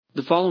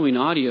The following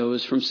audio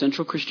is from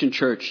Central Christian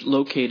Church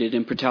located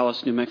in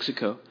Portales, New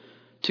Mexico.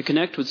 To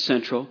connect with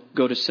Central,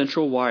 go to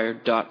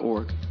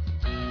centralwired.org.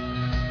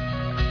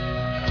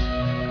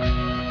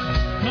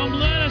 Come,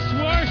 let us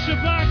worship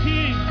our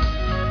King.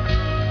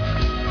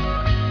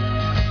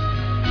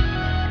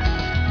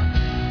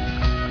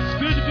 It's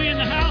good to be in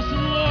the house of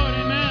the Lord.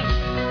 Amen.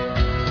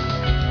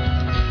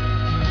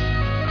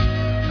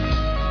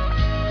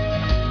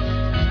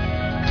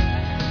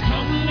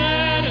 Come,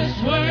 let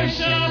us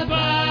worship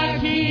our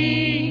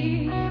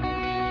King.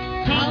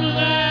 Come,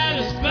 let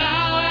us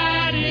bow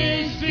at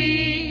His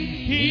feet.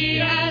 He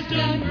has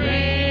done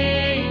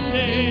great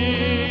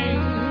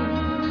things.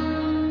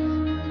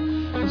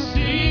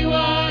 See what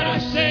our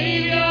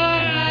Savior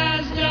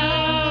has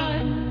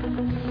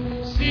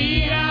done.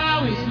 See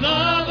how His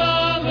love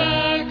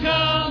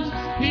overcomes.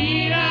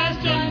 He has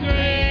done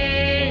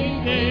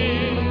great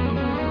things.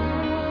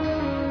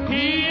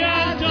 He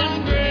has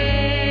done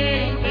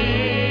great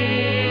things.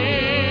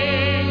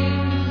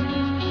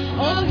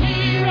 Oh,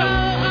 hero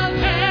of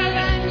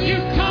heaven, you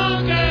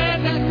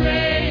conquered the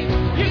grave.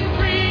 You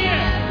free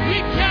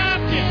every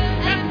captive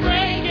and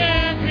break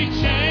every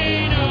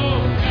chain.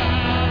 Oh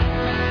God,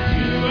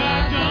 you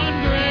have done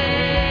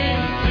great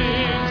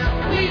things.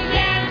 We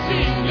dance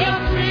in your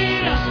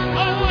freedom,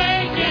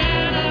 awake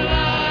and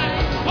alive.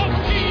 Oh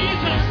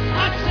Jesus,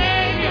 our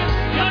Savior,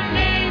 your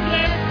name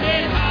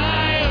lifted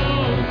high.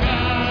 Oh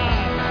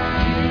God,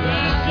 you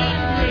have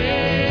done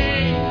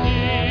great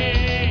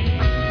things.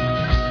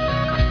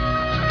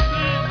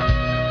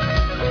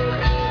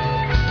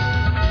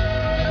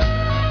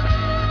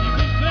 You've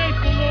been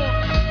faithful,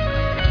 Lord.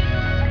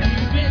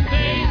 You've been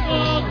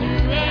faithful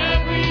through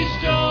every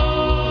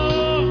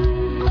storm.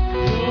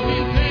 You'll be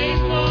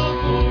faithful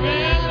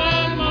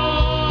forevermore.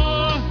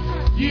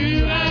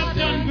 You have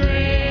done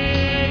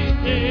great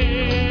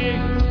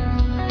things.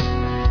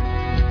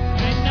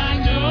 And I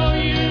know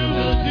you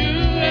will do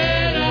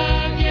it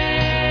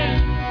again.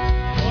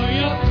 For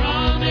your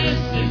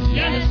promise is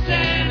yes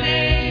and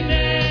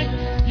amen.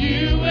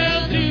 You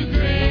will do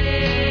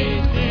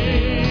great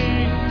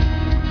things.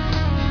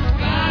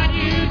 God,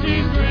 you do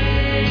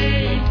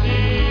great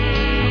things.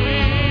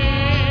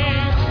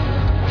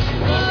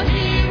 Oh,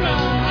 hero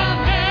of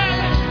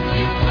heaven,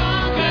 you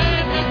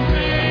conquered the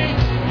grave.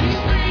 You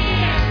free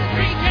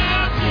every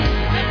captive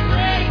and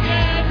break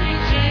every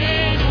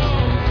chain.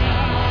 Oh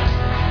God,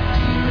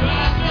 you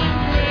have done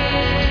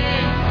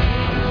great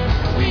things.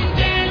 We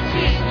dance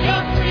in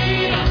your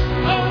freedom,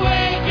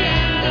 awake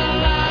and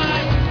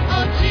alive.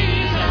 Oh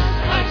Jesus,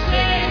 our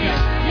Savior,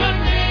 your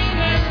name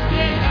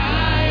lifted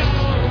high.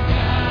 Oh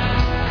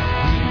God,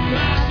 you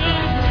have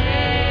done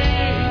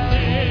great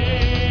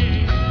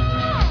things.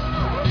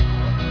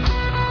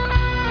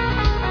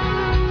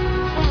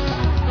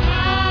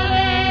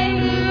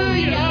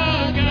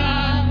 Hallelujah,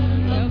 God,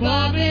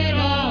 above it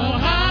all.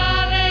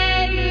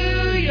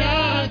 Hallelujah,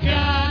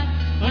 God,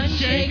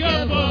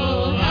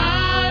 unshakable.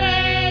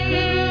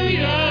 Hallelujah,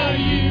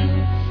 you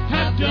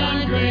have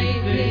done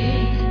great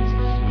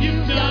things.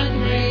 You've done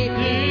great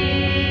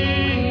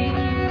things.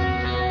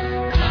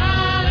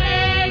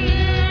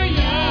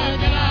 Hallelujah,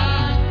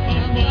 God,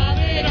 above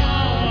it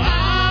all.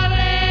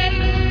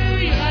 Hallelujah,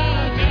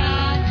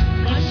 God,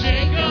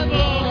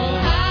 unshakable.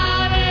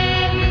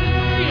 Hallelujah,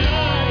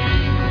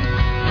 you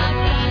have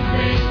done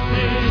great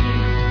things.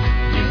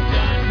 You've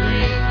done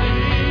great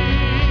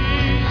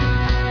things.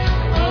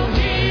 Oh,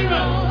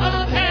 hero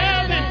of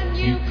heaven,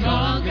 you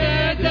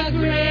conquered the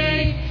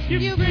grave.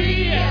 You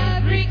free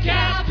every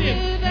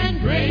captive and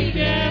break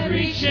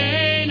every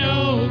chain.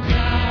 Oh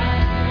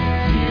God,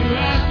 you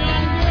have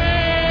done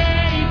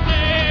great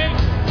things.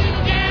 We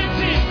dance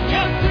in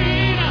your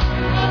freedom,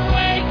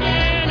 awake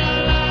and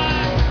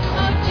alive.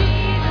 Oh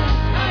Jesus,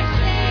 our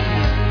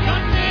Savior,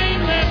 your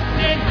name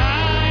lifted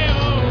high.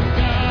 Oh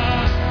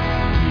God,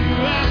 you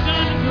have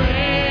done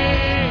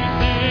great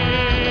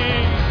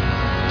things.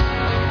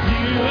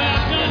 You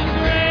have done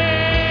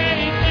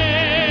great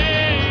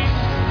things.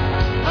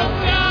 Oh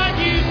God,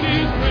 you do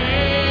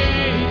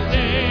great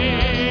things.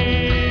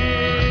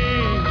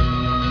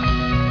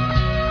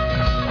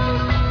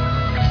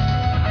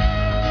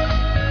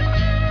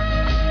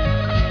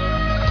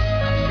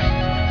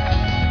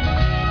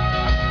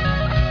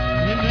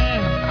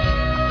 Amen.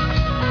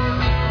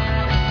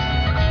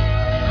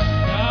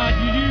 God,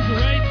 you do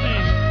great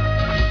things.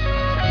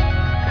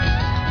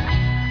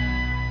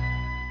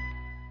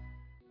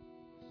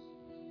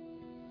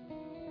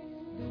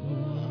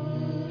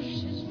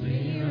 Oceans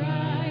may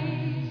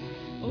rise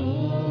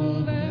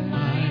over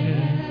my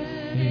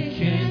head. It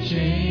can't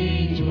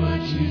change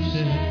what you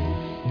said.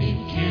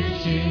 It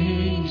can't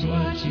change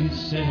what you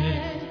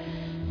said.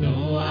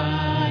 Though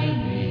I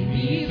may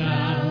be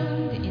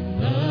found in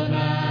the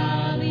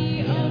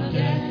valley of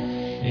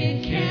death,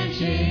 it can't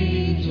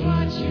change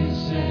what you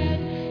said.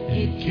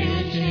 It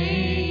can't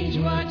change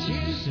what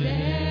you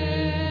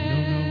said.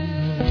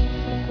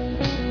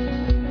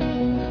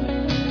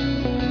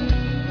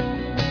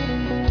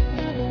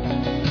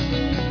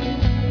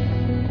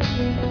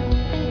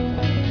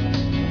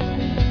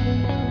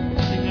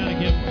 Sing that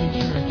again for the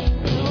church.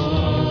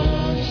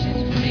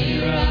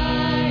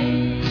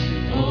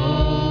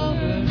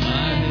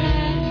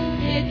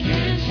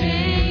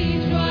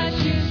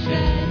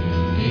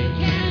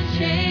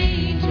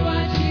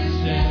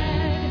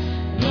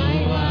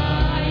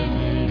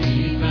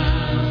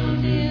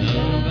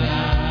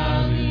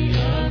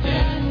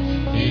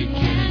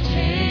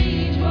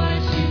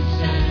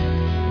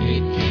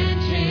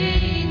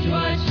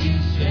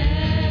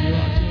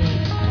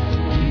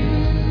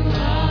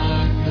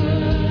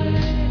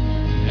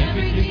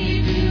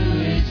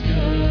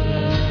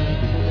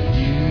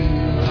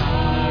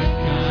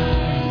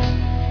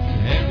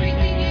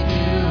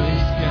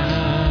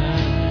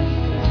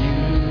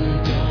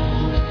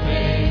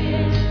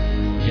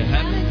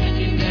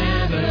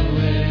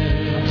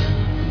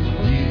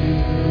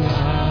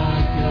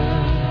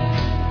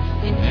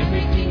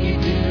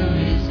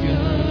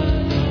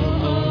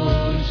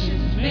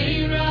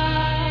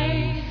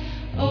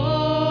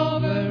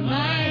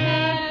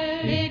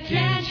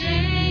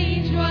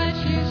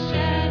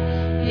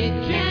 It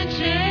can't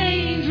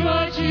change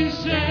what you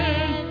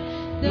said.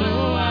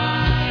 Though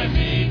I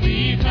may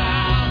be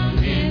found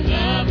in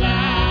the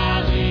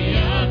valley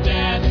of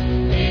death,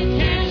 it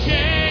can't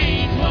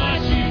change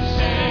what you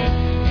said.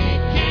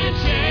 It can't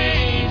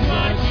change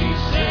what you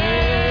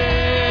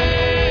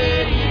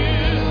said. You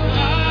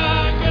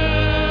are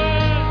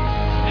good.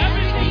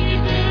 Everything you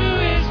do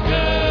is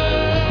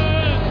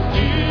good.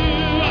 You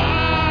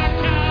are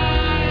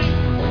kind.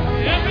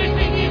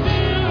 Everything you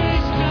do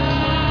is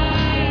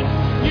kind.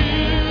 You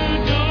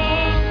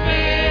don't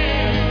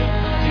fail.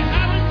 You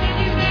haven't and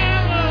you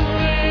never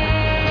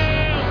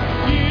will.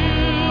 You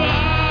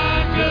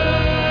are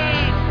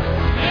good.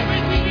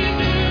 Everything you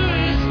do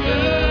is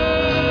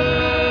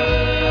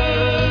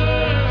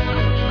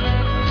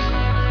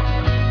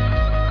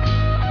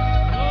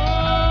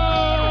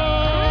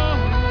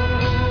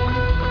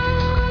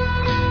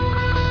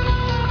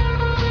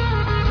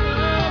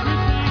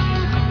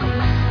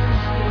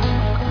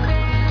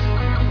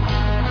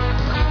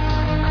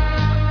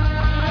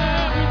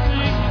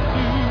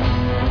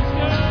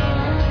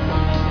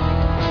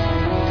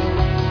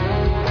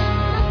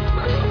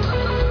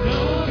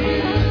no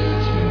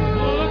future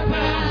or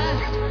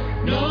past,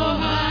 no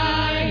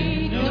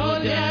height,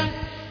 no depth.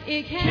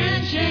 It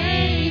can't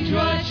change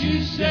what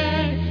you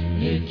said.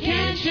 It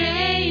can't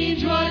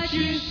change what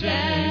you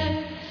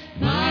said.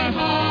 My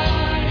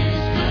heart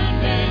is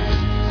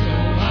convinced, so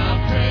I'll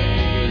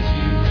praise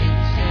you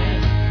instead.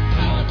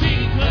 I'll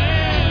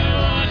declare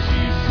what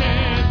you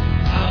said.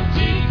 I'll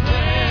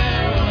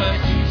declare what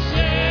you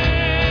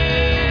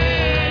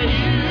said.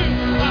 You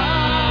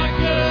are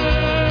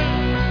good.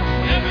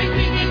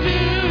 Everything you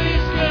do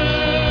is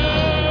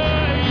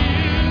good.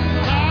 You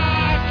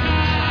are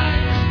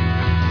kind.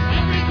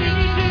 Everything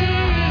you do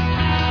is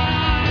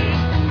kind.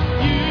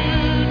 You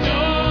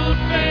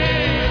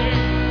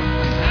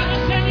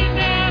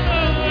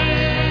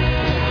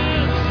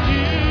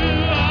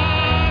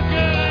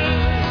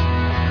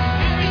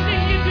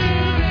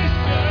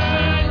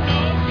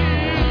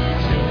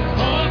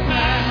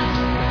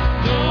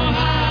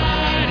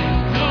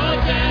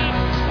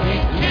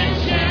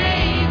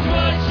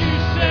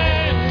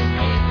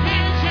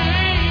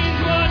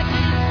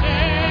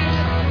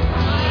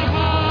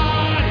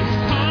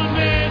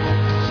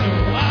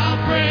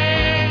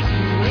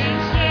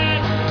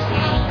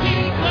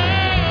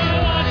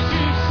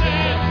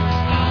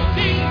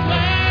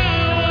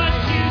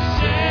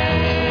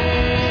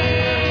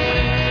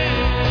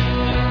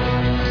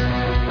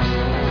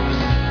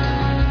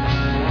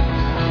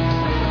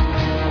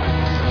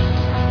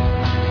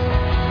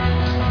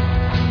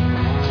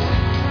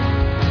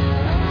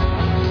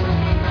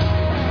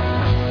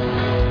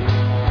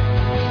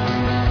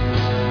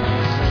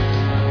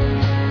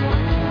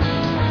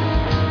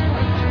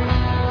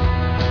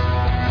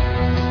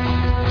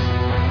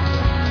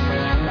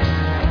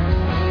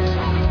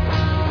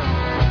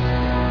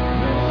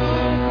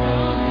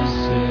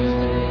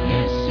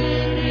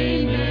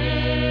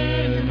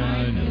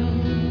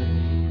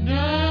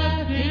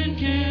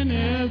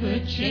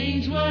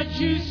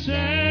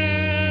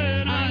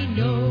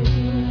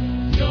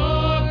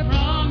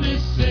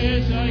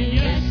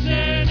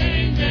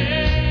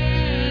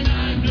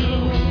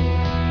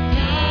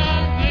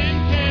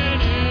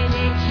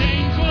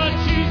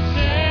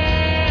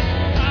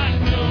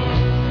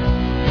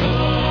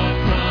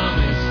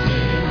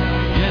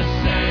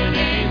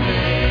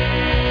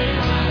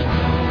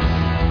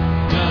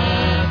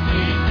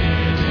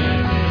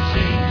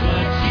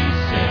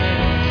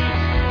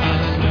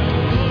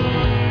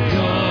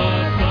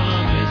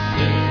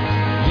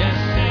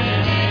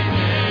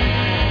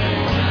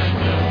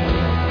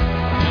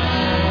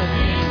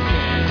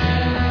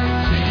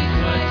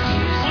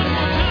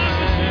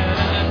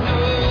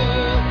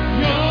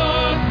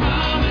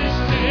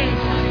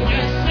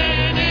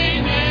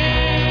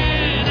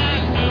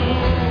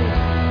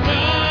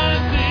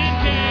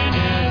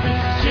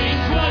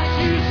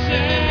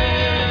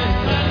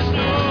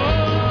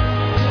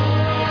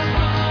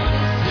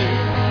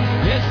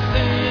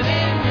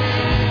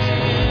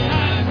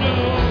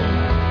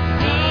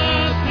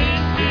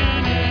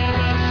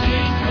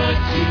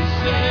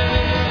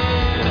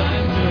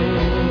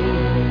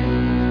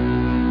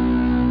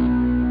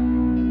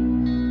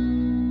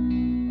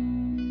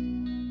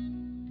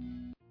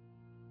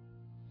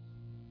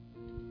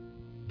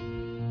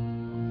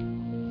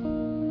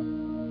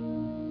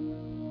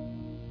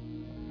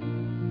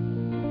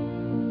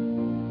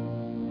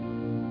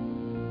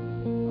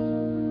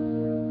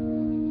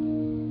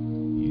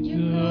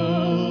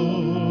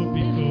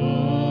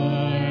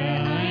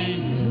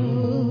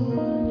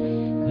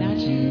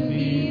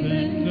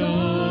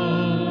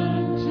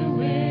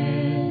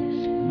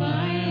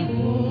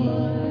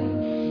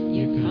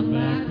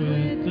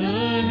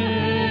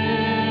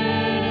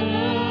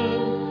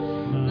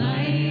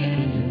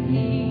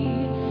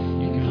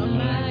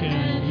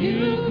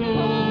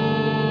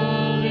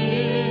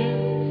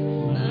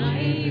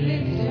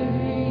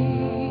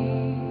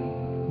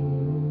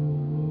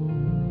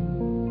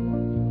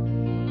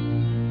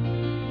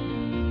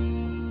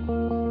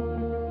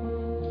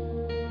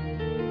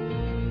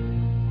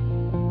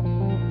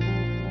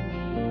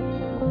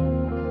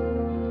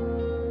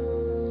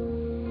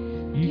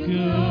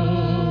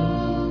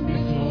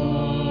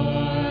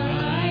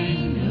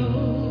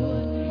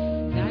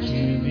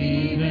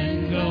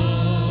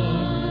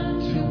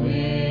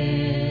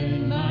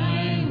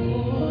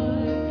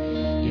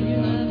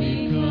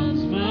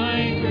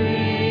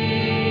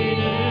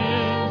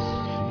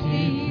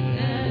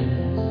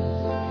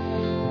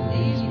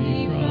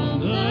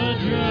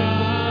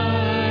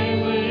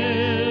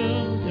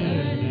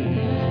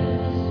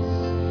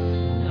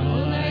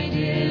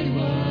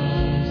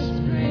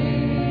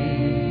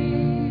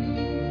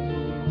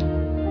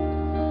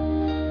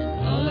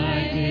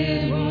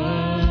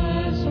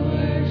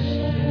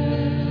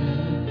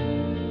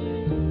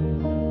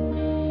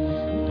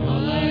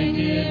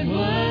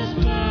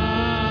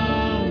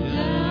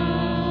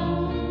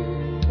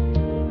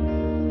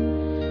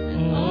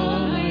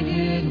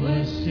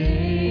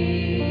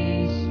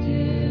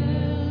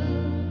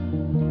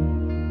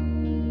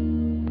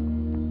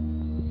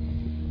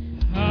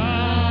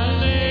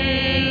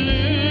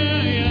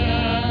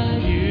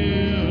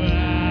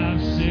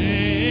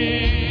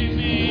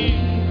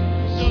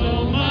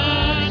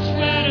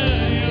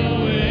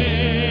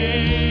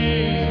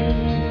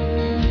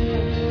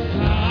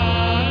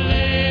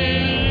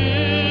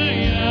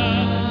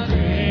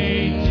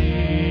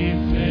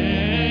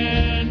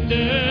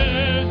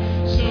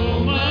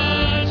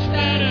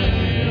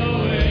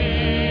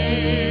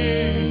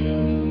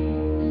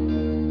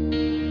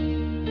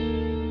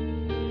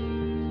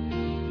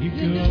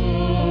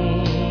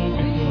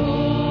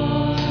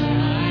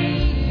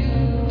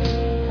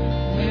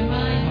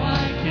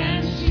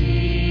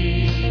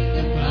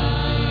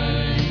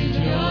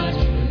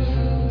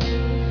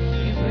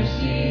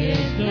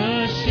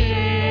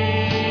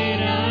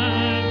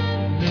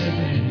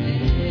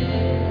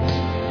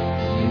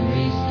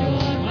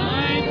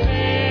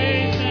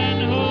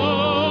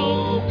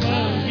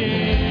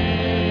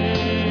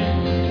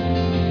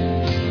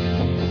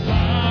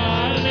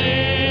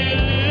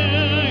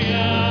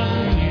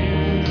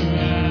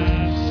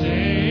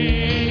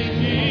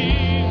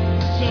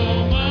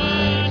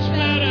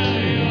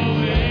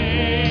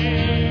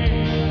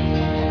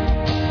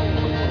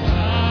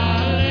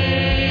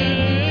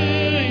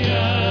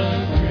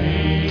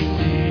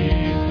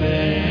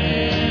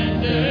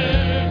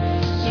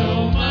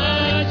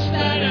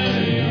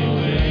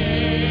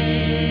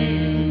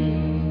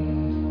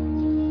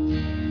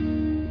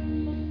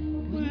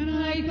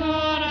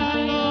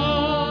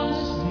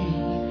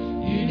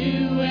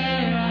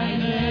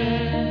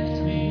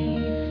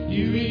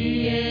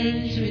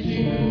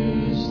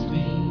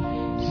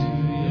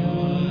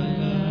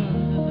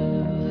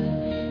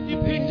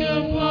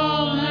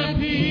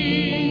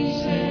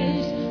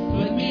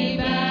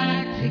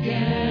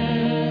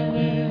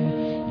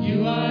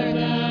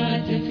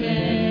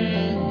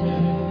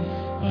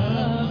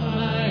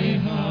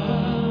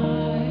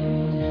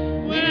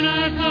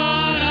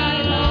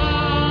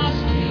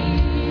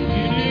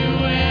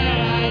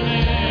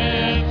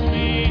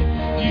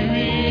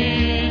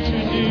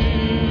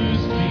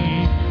Introduce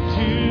me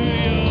to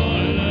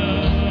your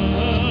love.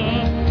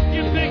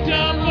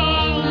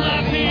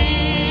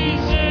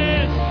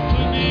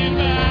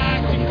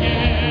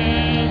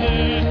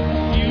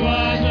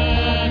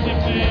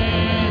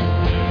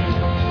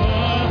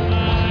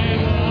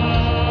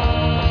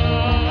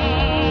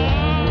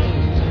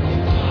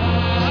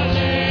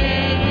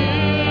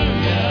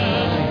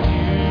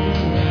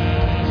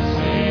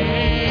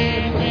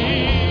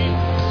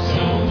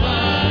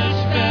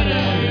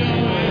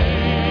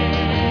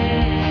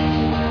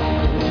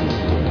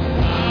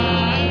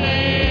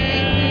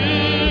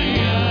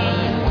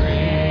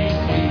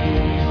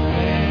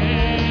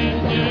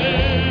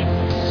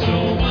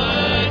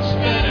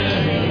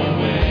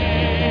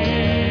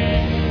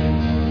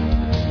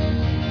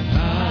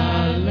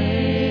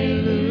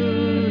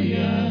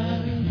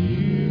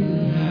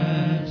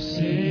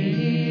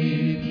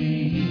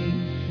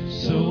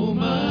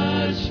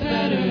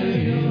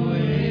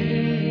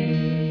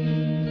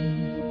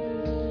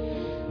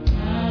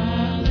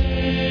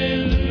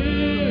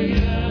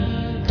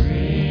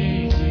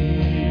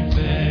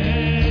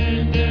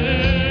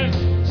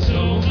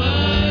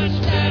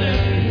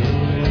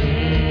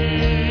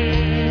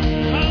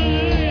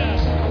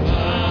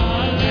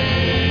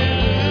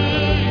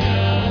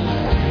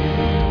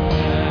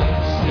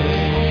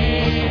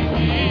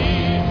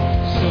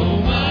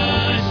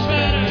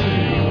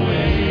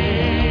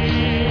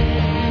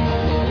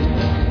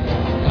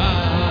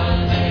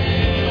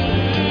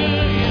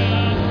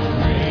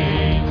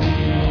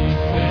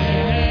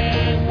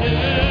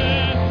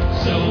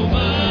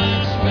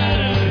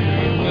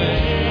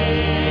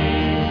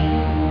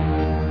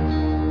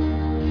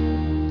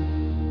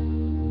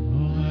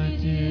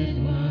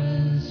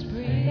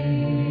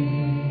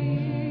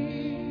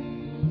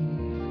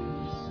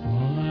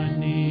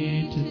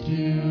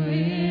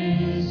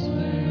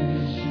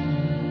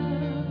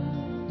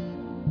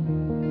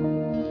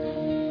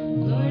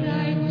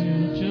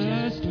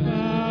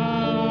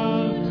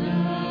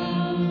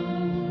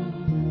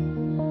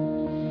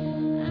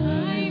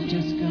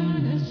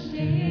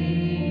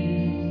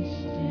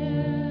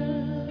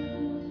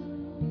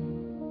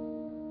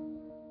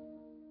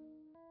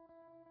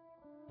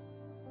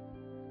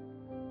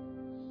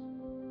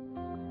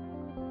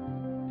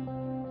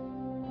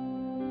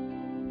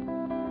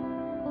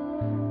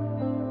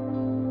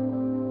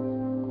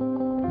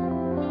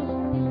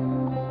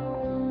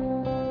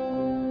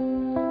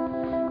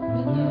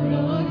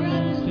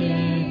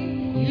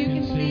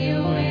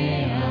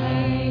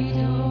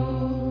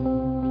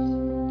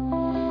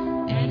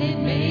 and it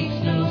makes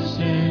no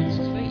sense,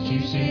 but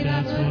you say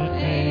that's what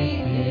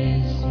faith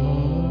is for.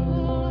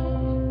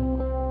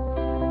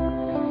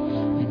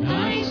 When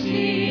I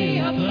see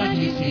a pledge,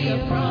 you see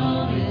a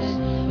promise.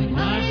 When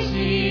I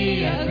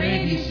see a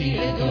grave, you see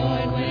a door.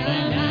 And when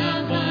I'm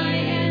at my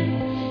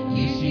end,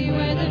 you see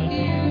where the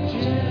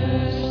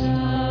future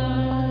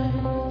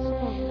starts.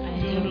 I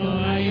don't know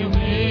how you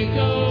make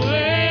a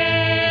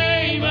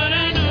way, but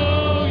I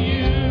know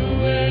you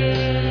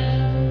will.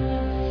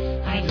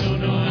 I don't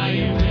know how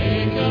you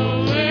make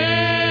a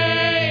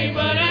way,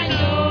 but I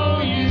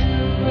know you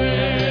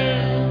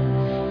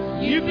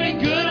will. You've been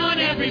good on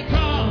every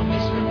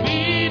promise from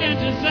Eden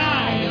to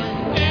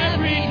Zion,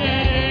 every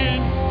dead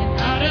end, and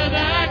out of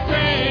that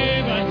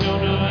grave. I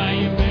don't know how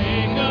you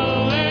make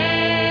a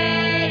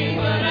way,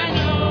 but I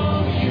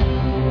know you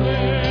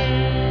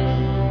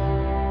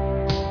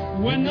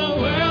will. When the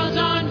world's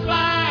on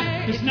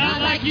fire, it's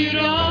not like you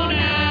don't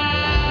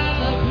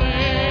have a plan.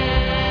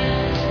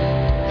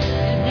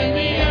 And when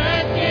the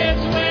earth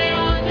gives way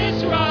on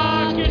this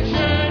rock, your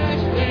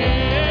church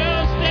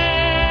will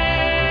stand.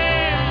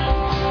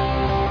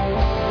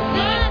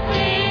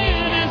 Nothing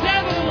has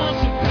ever won't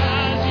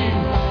surprise you.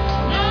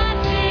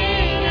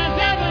 Nothing has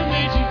ever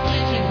made you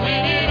flinch. And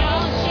when it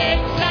all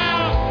shakes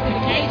out, the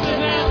gates of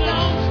hell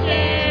don't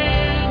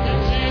stand a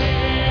chance.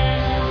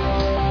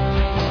 I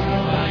don't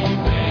know how you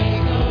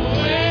make a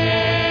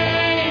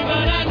way,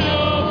 but I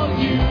know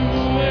you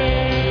will.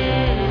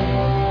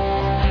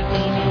 I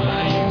don't know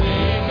how you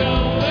make a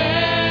way,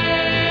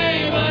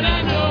 but I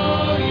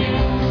know you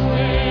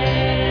will.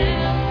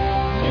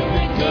 You've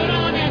been good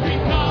on every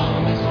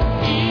promise, from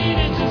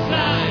Eden to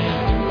Zion,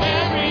 through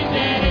every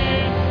dead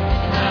end,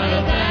 and out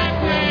of that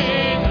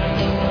grave. I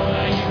don't know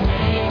how you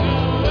make a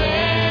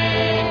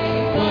way,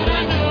 but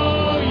I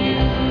know you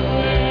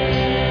will.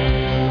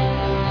 You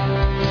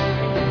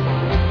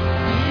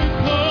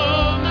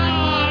pulled my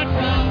heart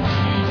from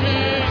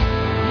Egypt.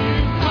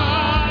 You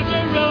carved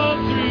a road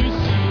through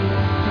sea.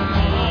 From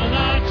all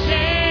our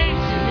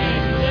chains to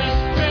endless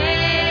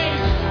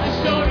praise, our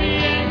story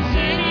ends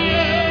in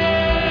you.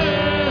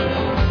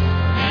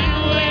 And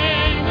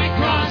when we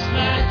cross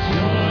that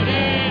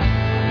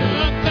Jordan,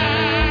 look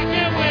back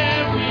at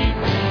where we've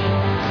been.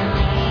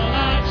 From all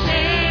our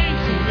chains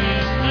to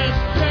endless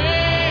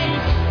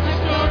praise, our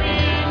story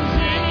ends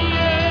in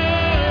you.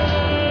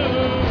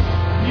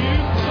 You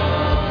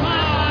pulled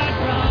my heart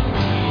from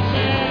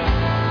Egypt.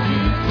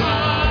 You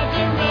carved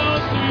a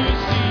road through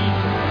sea.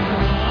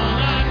 From all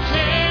our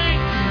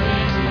chains to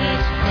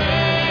endless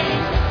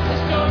praise, our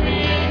story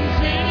ends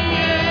in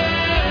you.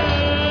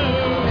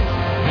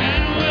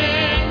 And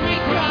when we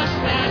cross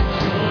that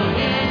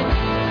Jordan,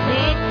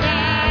 look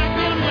back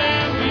at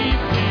where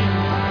we've been.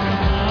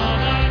 From all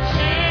our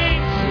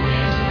chains to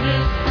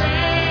endless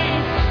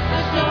praise,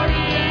 our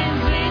story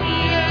ends in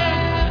you.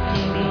 I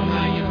don't know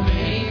how you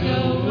make a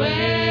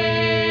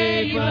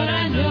way, but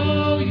I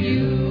know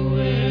you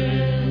will.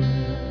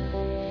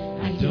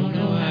 I don't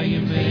know how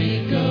you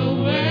make a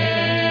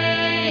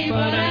way,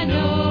 but I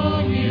know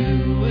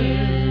you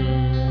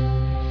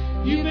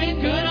will. You've been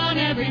good on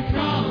every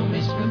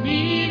promise, from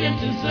Eden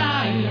to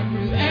Zion,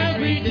 through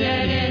every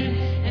dead end,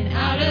 and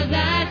out of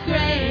that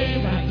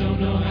grave. I don't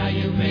know how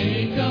you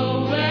make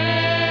a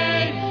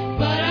way,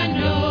 but I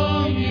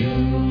know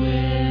you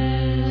will.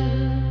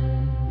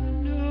 I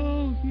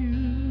know you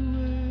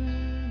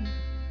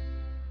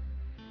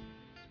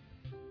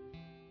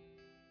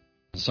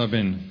will. So I've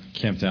been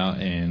camped out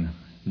in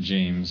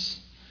James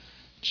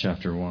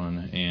chapter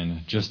 1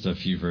 and just a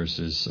few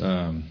verses.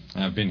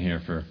 I've been here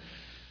for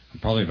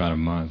probably about a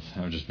month.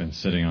 I've just been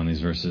sitting on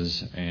these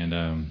verses,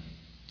 and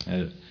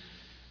it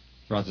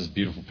brought this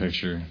beautiful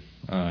picture,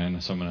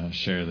 and so I'm going to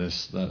share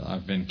this that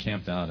I've been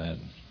camped out at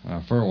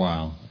for a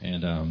while.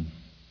 And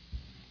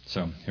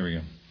so here we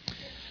go.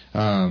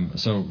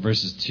 So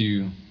verses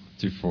 2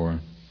 through 4.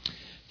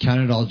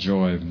 Count it all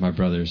joy, my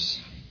brothers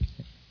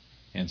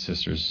and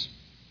sisters.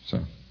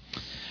 So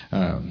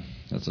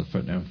that's a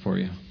footnote for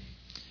you.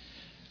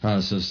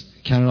 It says,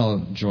 count it all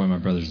joy, my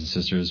brothers and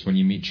sisters, when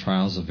you meet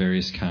trials of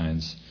various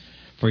kinds.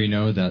 For you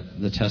know that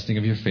the testing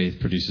of your faith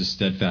produces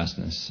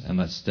steadfastness, and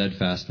let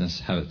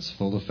steadfastness have its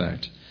full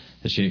effect,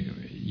 that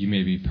you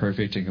may be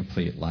perfect and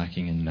complete,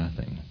 lacking in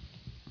nothing.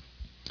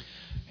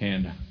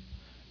 And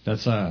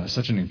that's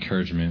such an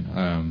encouragement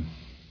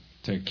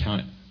to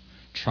count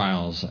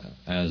trials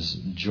as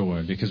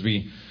joy, because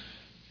we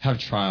have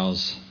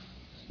trials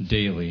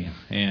daily,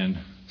 and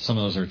some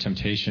of those are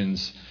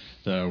temptations.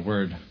 The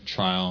word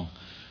trial,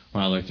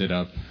 when I looked it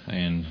up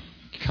in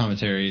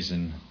commentaries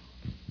and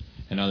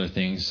other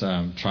things,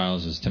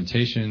 trials is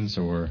temptations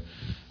or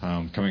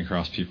coming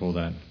across people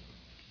that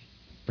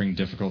bring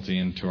difficulty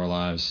into our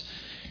lives,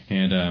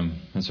 and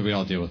so we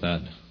all deal with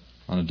that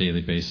on a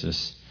daily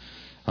basis.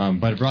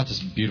 But it brought this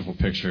beautiful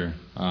picture.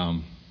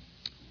 When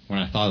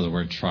I thought of the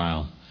word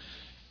trial,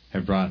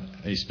 it brought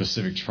a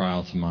specific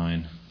trial to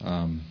mind,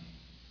 and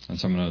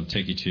so I'm going to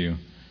take you to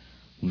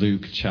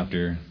Luke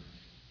chapter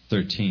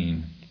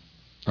 23.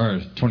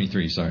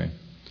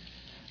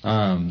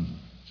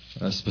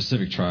 A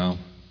specific trial.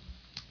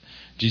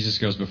 Jesus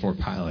goes before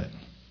Pilate.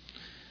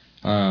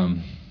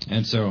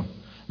 And so I'm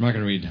not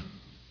going to read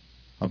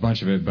a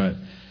bunch of it, but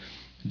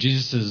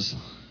Jesus is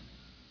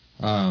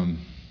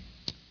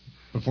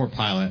before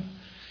Pilate,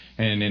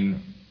 and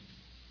in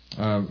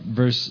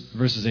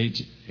verses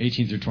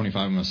 18 through 25,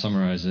 I'm going to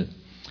summarize it.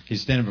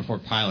 He's standing before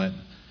Pilate,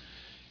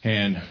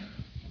 and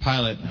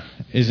Pilate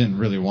isn't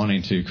really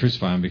wanting to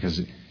crucify him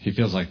because he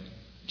feels like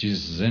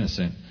Jesus is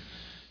innocent.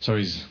 So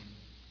he's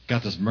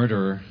got this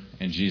murderer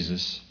and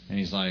Jesus, and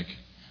he's like,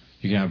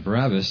 you can have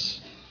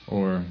Barabbas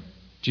or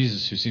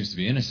Jesus, who seems to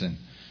be innocent.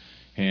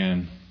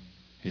 And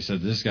he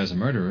said, this guy's a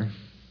murderer,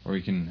 or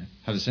you can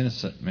have this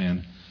innocent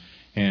man.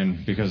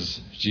 And because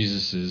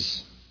Jesus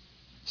is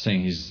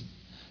saying he's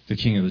the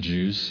King of the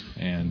Jews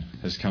and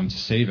has come to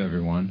save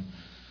everyone,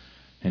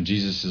 and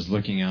Jesus is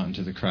looking out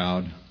into the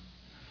crowd,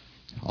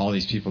 all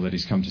these people that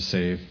he's come to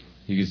save,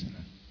 you can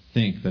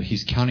think that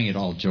he's counting it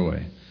all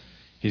joy.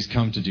 He's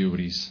come to do what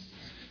he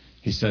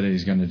said that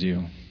he's going to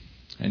do.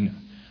 And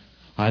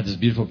I had this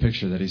beautiful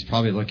picture that he's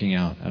probably looking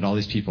out at all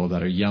these people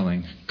that are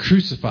yelling,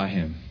 crucify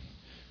him,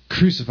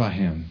 crucify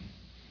him.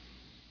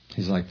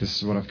 He's like, this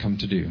is what I've come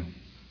to do.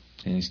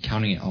 And he's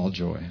counting it all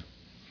joy.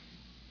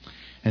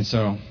 And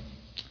so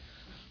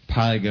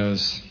Pilate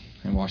goes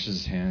and washes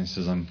his hands and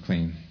says, I'm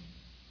clean.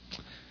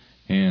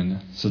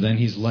 And so then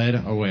he's led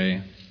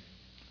away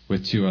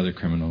with two other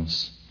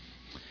criminals.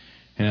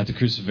 And at the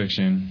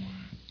crucifixion,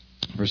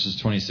 verses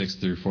 26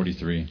 through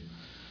 43,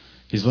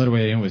 he's led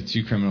away with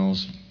two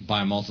criminals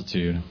by a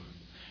multitude.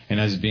 And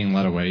as he's being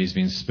led away, he's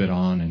being spit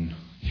on and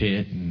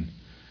hit. And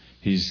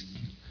he's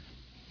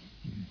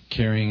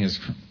carrying his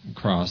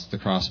cross, the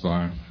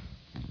crossbar,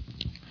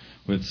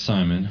 with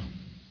Simon.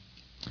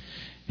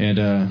 And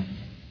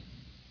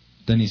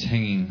then he's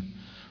hanging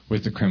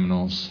with the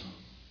criminals.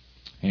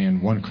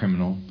 And one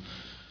criminal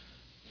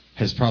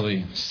has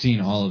probably seen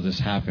all of this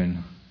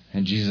happen.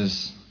 And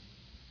Jesus,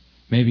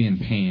 maybe in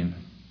pain,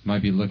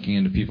 might be looking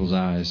into people's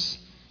eyes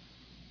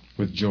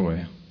with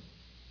joy,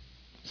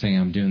 saying,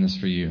 I'm doing this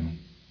for you.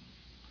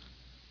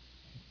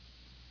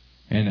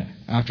 And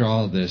after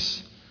all of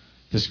this,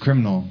 this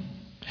criminal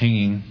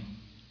hanging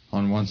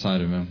on one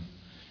side of him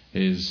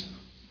is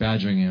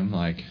badgering him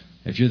like,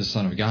 if you're the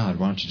Son of God,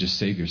 why don't you just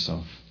save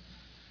yourself?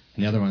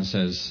 And the other one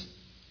says,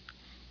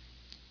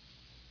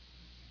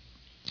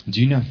 do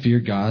you not fear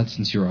God,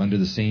 since you are under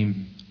the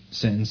same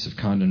sentence of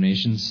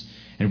condemnations?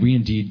 And we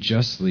indeed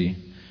justly,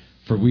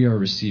 for we are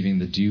receiving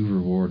the due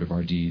reward of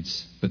our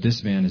deeds. But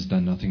this man has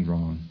done nothing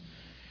wrong.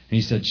 And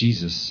he said,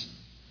 Jesus,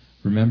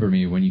 remember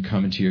me when you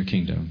come into your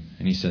kingdom.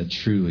 And he said,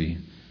 truly,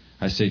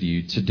 I say to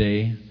you,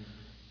 today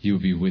you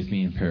will be with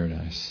me in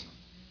paradise.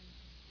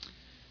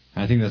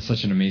 And I think that's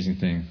such an amazing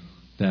thing,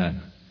 that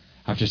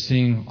after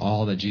seeing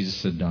all that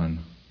Jesus had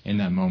done in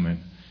that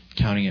moment,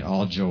 counting it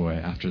all joy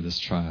after this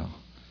trial,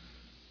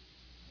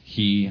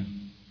 he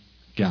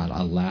got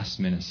a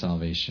last-minute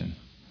salvation.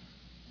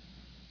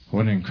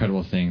 What an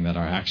incredible thing that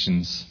our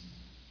actions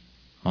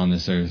on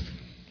this earth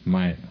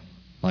might,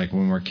 like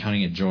when we're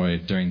counting it joy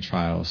during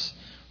trials,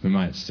 we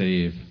might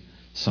save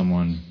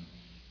someone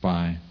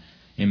by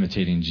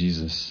imitating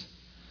Jesus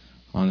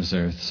on this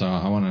earth. So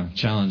I want to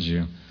challenge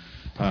you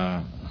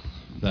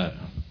that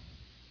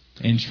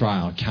in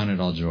trial, count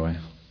it all joy.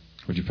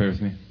 Would you pray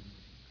with me?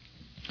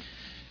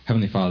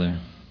 Heavenly Father,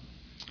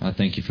 I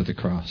thank you for the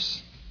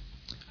cross.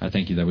 I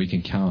thank you that we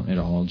can count it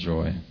all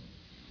joy,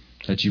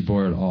 that you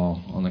bore it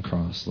all on the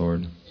cross,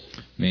 Lord.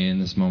 May in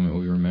this moment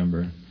we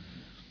remember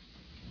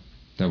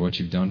that what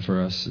you've done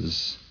for us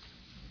is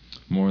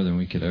more than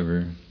we could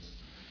ever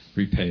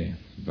repay,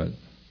 but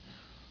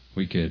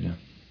we could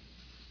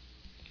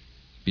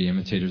be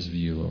imitators of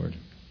you, Lord.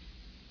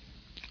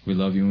 We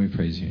love you and we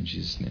praise you in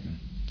Jesus' name.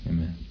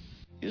 Amen.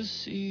 You'll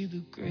see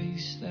the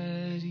grace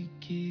that he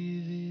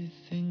giveth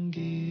and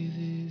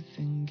giveth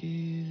and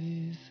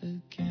giveth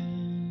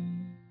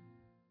again.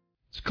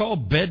 It's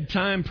called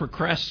bedtime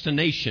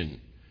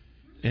procrastination.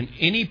 And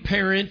any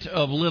parent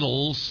of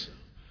littles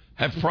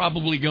have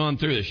probably gone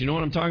through this. You know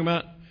what I'm talking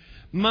about?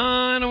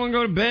 Ma, I don't want to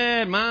go to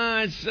bed.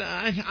 Ma,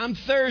 I'm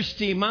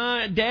thirsty.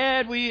 Ma,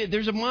 Dad,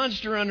 there's a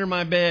monster under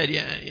my bed.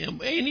 Yeah,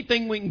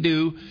 anything we can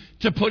do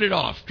to put it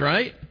off,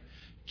 right?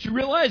 Do you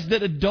realize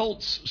that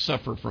adults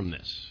suffer from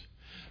this?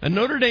 A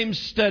Notre Dame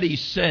study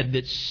said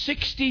that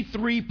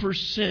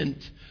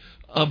 63%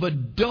 of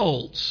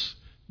adults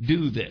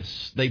do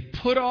this. They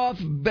put off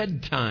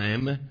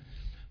bedtime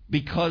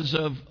because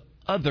of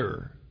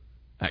other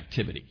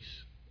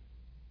activities.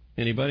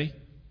 Anybody?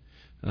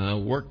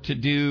 Work to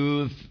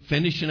do,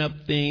 finishing up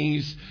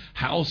things,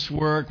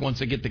 housework.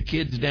 Once I get the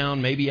kids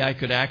down, maybe I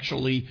could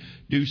actually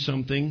do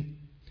something.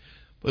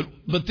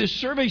 But this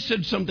survey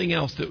said something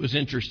else that was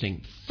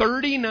interesting.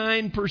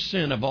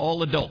 39% of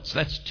all adults,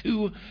 that's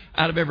 2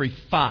 out of every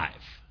 5,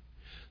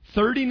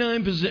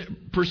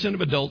 39%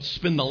 of adults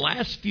spend the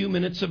last few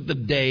minutes of the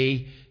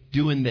day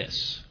doing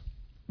this,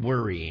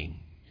 worrying.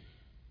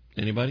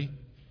 Anybody?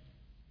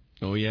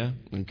 Oh, yeah?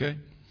 Okay.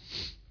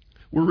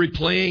 We're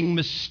replaying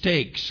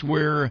mistakes.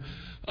 We're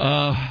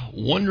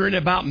wondering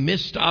about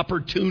missed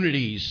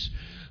opportunities.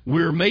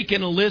 We're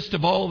making a list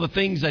of all the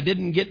things I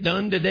didn't get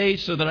done today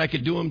so that I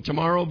could do them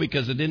tomorrow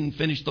because I didn't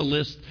finish the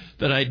list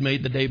that I'd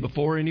made the day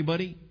before.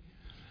 Anybody?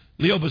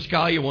 Leo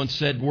Buscaglia once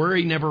said,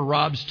 worry never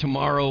robs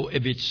tomorrow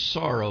of its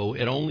sorrow.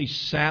 It only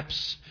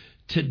saps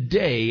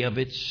today of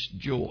its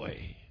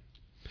joy.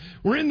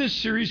 We're in this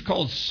series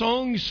called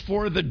Songs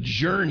for the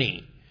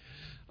Journey.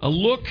 A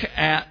look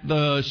at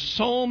the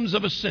Psalms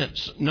of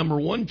Ascent, number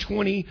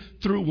 120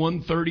 through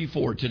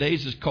 134.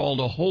 Today's is called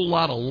A Whole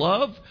Lotta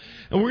Love.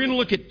 And we're going to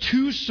look at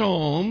two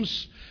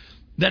Psalms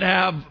that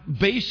have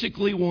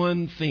basically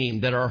one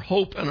theme, that our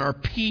hope and our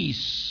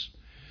peace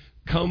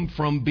come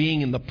from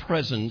being in the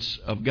presence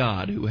of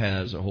God, who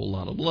has a whole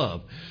lot of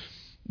love.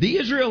 The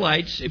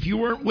Israelites, if you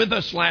weren't with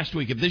us last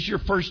week, if this is your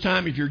first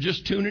time, if you're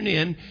just tuning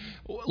in,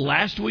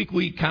 last week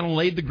we kind of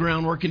laid the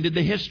groundwork and did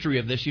the history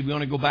of this. If you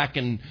want to go back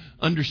and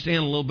understand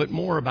a little bit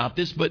more about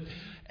this. But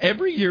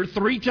every year,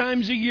 3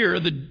 times a year,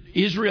 the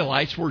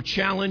Israelites were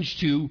challenged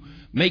to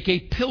make a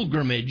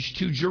pilgrimage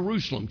to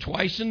Jerusalem.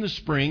 Twice in the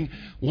spring,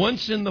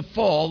 once in the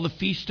fall, the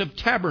Feast of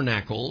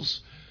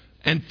Tabernacles.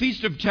 And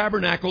Feast of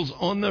Tabernacles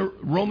on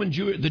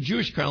the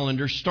Jewish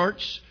calendar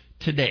starts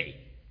today.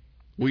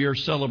 We are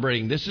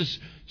celebrating. This is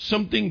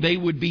something they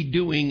would be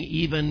doing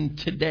even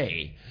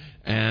today.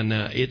 And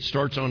it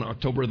starts on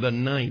October the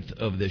 9th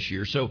of this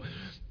year. So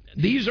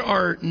these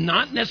are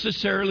not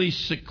necessarily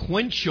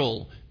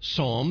sequential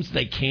psalms.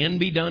 They can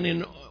be done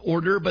in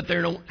order, but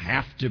they don't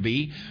have to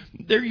be.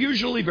 They're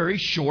usually very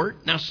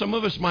short. Now, some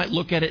of us might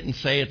look at it and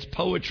say it's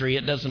poetry.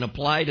 It doesn't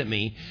apply to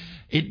me.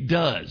 It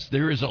does.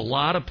 There is a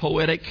lot of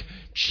poetic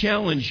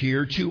challenge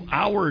here to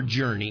our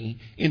journey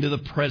into the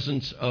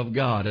presence of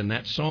God. And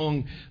that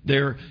song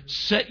there,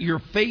 set your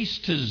face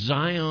to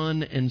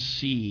Zion and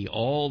see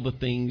all the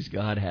things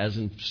God has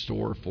in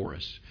store for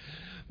us.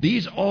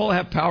 These all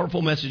have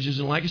powerful messages.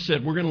 And like I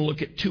said, we're going to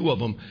look at 2 of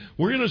them.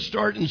 We're going to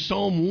start in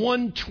Psalm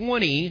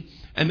 120,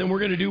 and then we're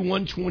going to do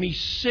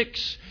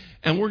 126.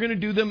 And we're going to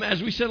do them, as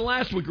we said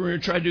last week, we're going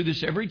to try to do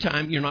this every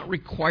time. You're not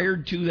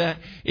required to that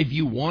if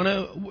you want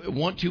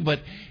to. But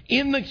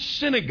in the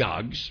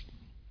synagogues,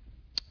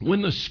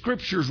 when the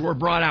scriptures were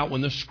brought out,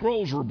 when the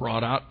scrolls were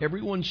brought out,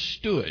 everyone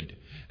stood.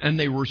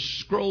 And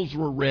scrolls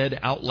were read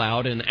out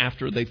loud. And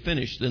after they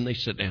finished, then they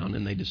sat down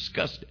and they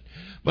discussed it.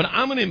 But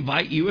I'm going to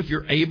invite you, if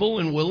you're able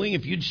and willing,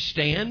 if you'd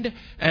stand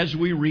as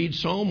we read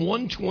Psalm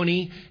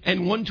 120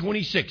 and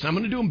 126. I'm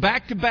going to do them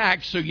back to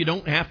back so you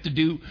don't have to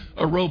do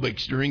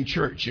aerobics during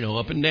church,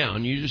 up and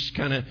down. You just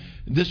kind of,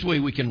 this way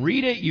we can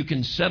read it. You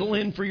can settle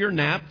in for your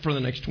nap for the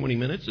next 20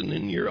 minutes, and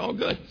then you're all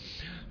good.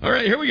 All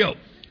right, here we go.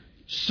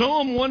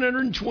 Psalm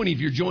 120. If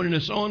you're joining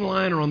us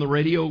online or on the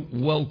radio,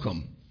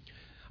 welcome.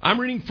 I'm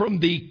reading from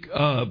the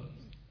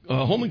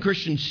Holman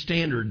Christian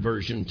Standard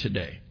Version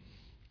today.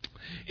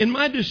 In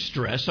my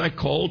distress, I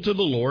called to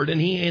the Lord,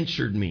 and he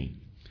answered me.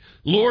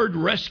 Lord,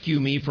 rescue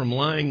me from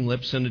lying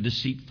lips and a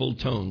deceitful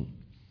tongue.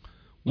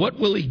 What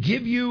will he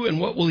give you, and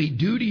what will he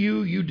do to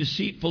you, you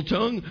deceitful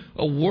tongue?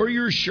 A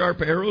warrior's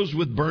sharp arrows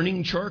with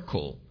burning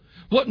charcoal.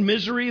 What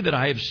misery that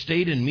I have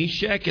stayed in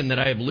Meshach, and that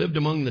I have lived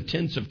among the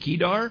tents of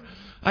Kedar.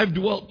 I have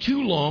dwelt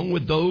too long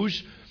with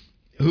those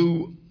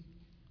who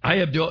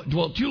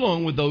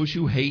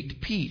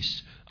hate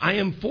peace. I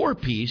am for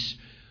peace,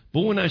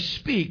 but when I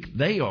speak,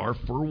 they are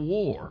for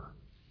war.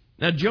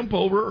 Now jump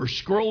over or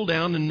scroll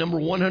down to number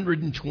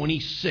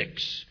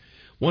 126.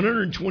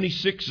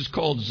 126 is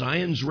called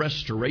Zion's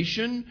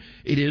Restoration.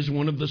 It is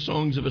one of the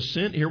Songs of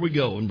Ascent. Here we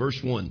go in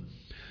verse 1.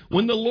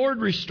 When the Lord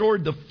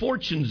restored the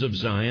fortunes of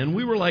Zion,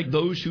 we were like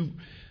those who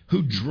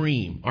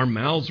dream. Our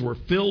mouths were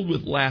filled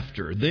with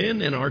laughter,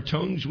 then and our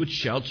tongues with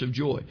shouts of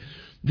joy.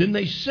 Then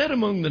they said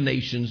among the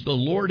nations, the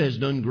Lord has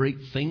done great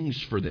things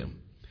for them.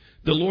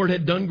 The Lord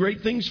had done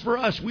great things for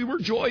us. We were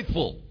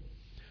joyful.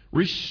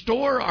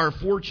 Restore our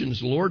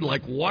fortunes, Lord,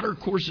 like water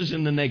courses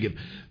in the Negev.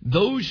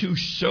 Those who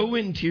sow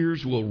in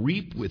tears will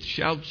reap with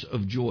shouts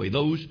of joy.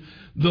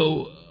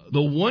 Though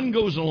one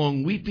goes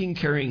along weeping,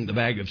 carrying the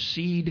bag of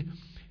seed,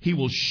 he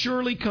will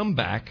surely come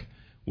back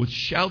with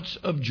shouts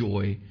of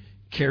joy,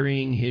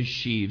 carrying his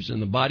sheaves. And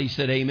the body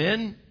said,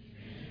 Amen.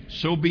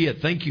 So be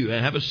it. Thank you.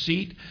 And have a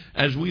seat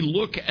as we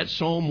look at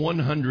Psalm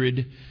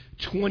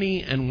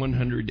 120 and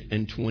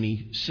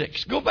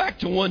 126. Go back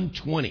to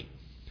 120.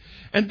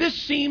 And this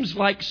seems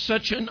like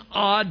such an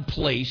odd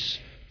place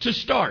to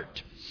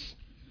start.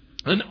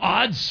 An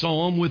odd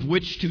psalm with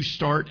which to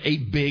start a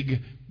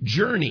big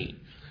journey.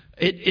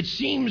 It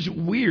seems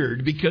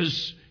weird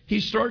because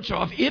he starts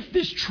off, if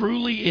this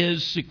truly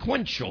is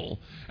sequential,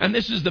 and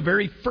this is the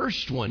very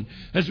first one.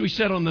 As we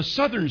said, on the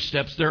southern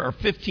steps, there are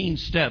 15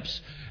 steps.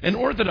 And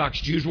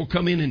Orthodox Jews will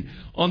come in, and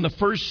on the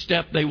first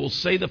step, they will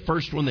say the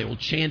first one, they will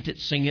chant it,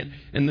 sing it,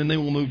 and then they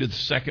will move to the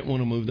second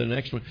one and move to the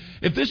next one.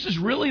 If this is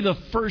really the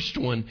first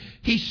one,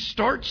 he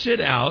starts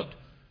it out,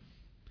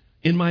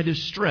 in my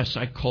distress,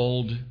 I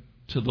called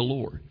to the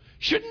Lord.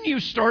 Shouldn't you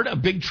start a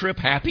big trip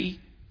happy?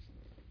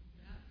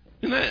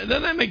 Doesn't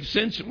that make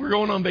sense? We're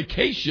going on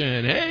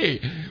vacation. Hey,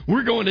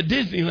 we're going to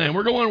Disneyland.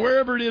 We're going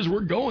wherever it is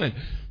we're going.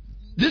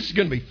 This is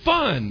going to be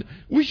fun.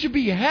 We should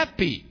be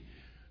happy.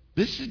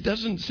 This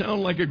doesn't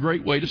sound like a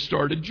great way to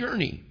start a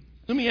journey.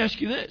 Let me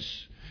ask you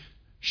this.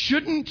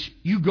 Shouldn't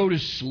you go to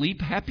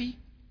sleep happy?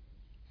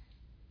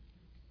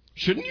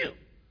 Shouldn't you?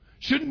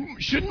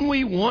 Shouldn't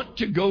we want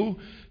to go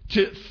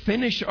to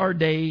finish our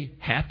day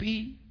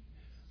happy?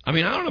 I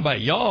mean, I don't know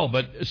about y'all,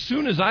 but as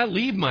soon as I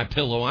leave my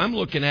pillow, I'm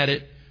looking at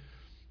it.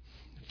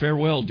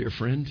 Farewell, dear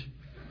friend.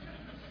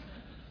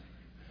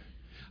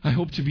 I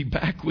hope to be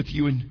back with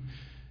you in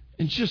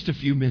just a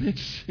few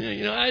minutes.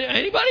 You know,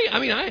 anybody? I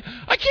mean,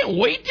 I can't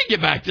wait to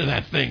get back to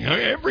that thing.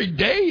 Every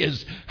day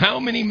is how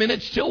many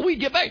minutes till we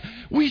get back.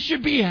 We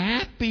should be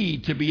happy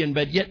to be in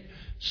bed. Yet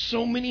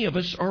so many of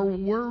us are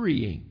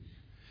worrying.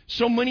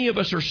 So many of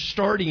us are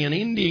starting and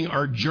ending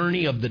our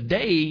journey of the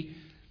day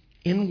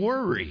in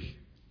worry.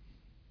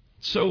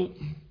 So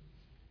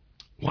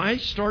why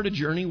start a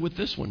journey with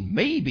this one?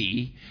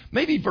 Maybe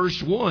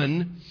verse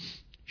 1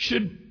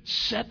 should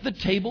set the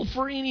table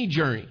for any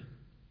journey.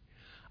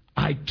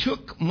 I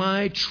took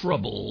my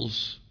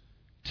troubles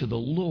to the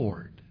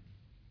Lord.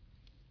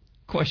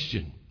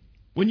 Question.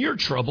 When you're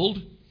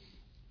troubled,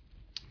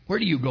 where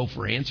do you go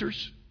for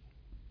answers?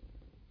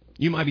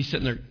 You might be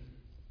sitting there,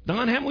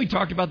 Don, haven't we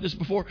talked about this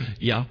before?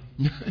 Yeah.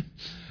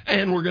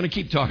 And we're going to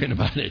keep talking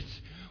about it.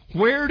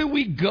 Where do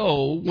we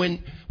go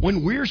when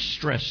we're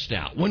stressed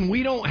out, when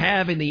we don't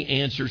have any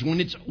answers,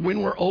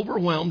 when we're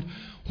overwhelmed?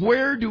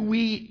 Where do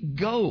we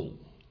go?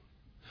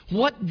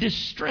 What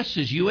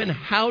distresses you, and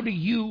how do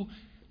you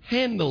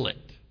handle it?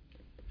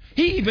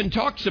 He even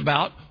talks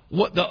about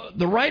what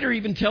the writer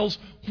even tells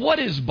what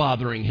is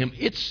bothering him.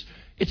 It's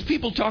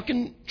people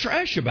talking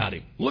trash about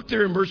him. Look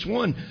there in verse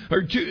 1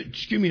 or 2,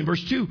 in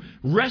verse 2.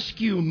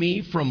 Rescue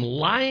me from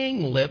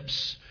lying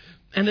lips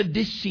and a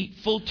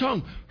deceitful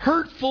tongue.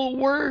 Hurtful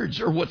words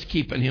are what's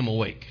keeping him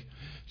awake.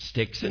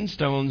 Sticks and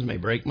stones may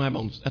break my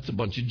bones. That's a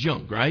bunch of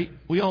junk, right?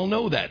 We all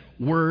know that.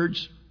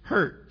 Words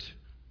hurt.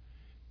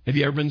 Have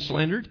you ever been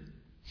slandered?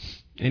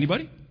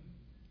 Anybody?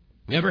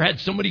 You ever had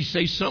somebody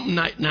say something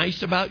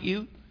nice about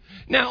you?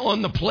 Now,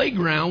 on the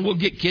playground, we'll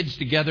get kids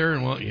together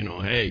and, well, you know,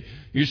 hey,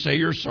 you say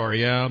you're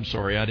sorry. Yeah, I'm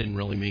sorry. I didn't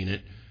really mean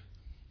it.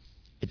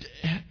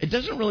 It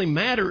doesn't really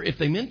matter if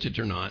they meant it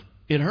or not.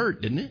 It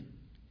hurt, didn't it?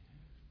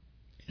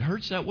 It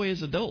hurts that way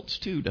as adults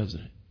too, doesn't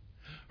it?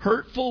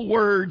 Hurtful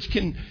words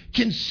can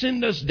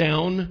send us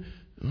down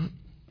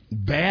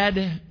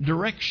bad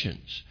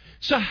directions.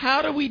 So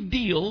how do we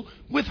deal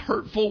with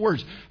hurtful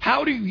words?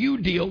 How do you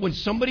deal when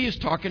somebody is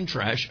talking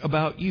trash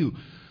about you?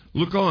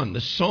 Look on.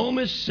 The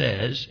psalmist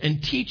says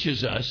and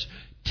teaches us,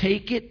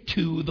 take it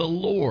to the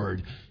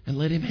Lord and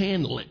let Him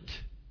handle it.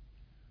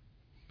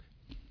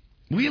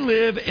 We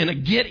live in a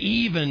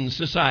get-even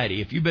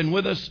society. If you've been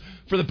with us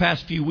for the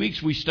past few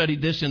weeks, we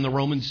studied this in the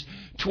Romans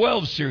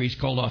 12 series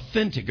called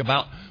Authentic,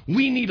 about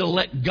we need to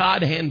let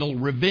God handle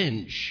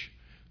revenge.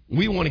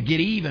 We want to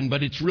get even,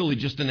 but it's really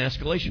just an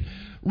escalation.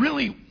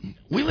 Really,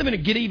 we live in a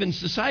get-even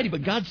society,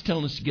 but God's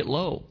telling us to get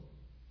low.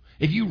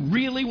 If you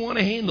really want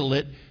to handle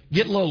it,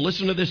 get low.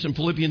 Listen to this in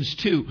Philippians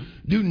 2.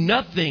 Do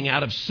nothing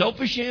out of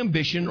selfish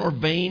ambition or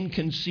vain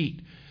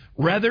conceit.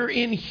 Rather,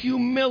 in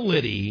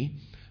humility,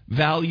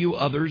 value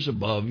others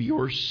above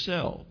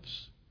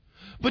yourselves.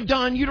 But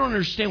Don, you don't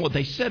understand what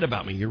they said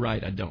about me. You're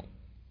right, I don't.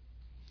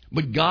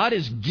 But God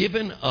has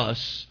given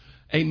us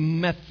a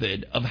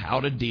method of how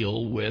to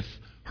deal with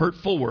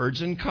hurtful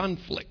words and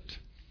conflict.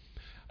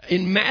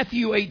 In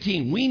Matthew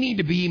 18, we need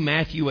to be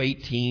Matthew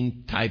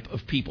 18 type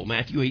of people.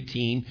 Matthew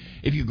 18,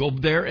 if you go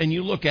there and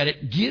you look at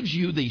it, gives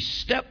you the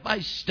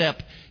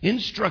step-by-step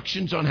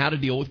instructions on how to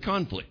deal with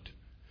conflict.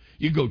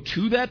 You go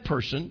to that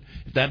person.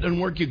 If that doesn't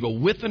work, you go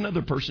with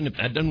another person. If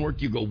that doesn't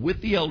work, you go with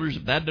the elders.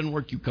 If that doesn't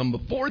work, you come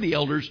before the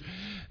elders.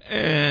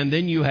 And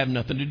then you have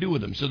nothing to do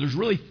with them. So there's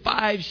really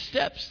 5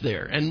 steps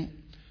there.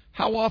 And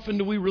how often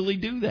do we really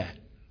do that?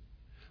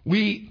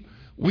 We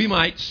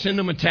might send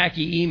them a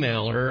tacky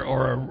email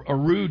or a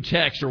rude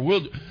text, or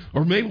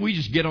maybe we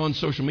just get on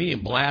social media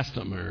and blast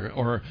them,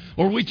 or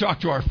we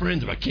talk to our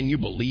friends about, can you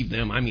believe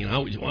them? I mean, I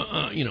always,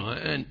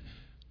 and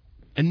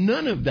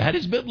none of that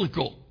is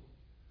biblical.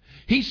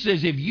 He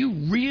says if you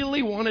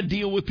really want to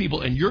deal with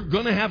people and you're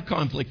going to have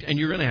conflict and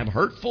you're going to have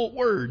hurtful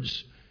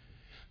words,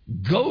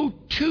 go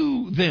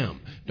to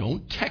them.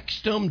 Don't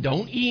text them.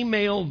 Don't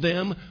email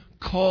them.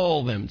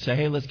 Call them. Say,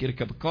 hey, let's get a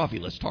cup of coffee.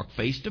 Let's talk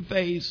face to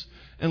face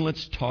and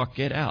let's talk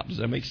it out. Does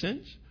that make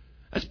sense?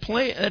 That's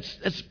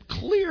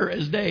clear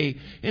as day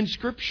in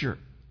Scripture.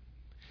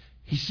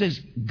 He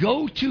says,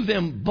 go to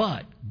them,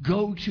 but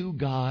go to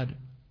God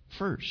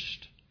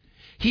first.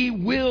 He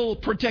will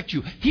protect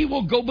you. He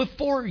will go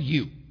before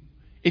you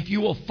if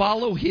you will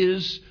follow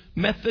His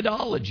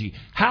methodology.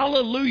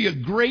 Hallelujah,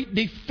 great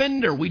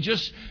defender. We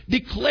just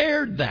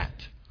declared that.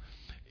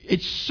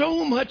 It's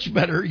so much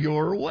better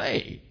your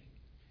way.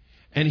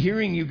 And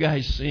hearing you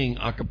guys sing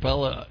a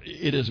cappella,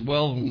 it is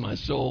well in my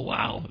soul.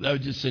 Wow, that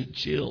just sent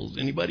chills.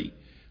 Anybody?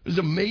 It was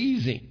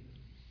amazing.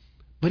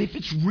 But if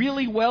it's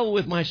really well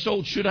with my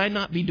soul, should I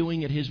not be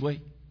doing it His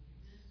way?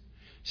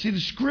 See, the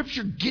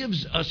Scripture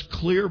gives us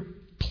clear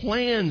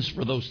plans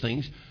for those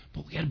things,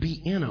 but we got to be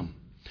in them.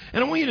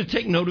 And I want you to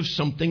take note of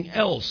something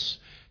else.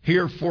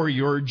 here for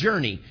your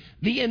journey.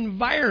 The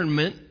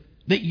environment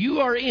that you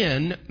are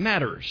in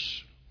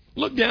matters.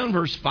 Look down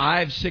verse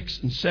 5, 6,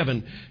 and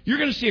 7. You're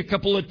going to see a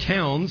couple of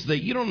towns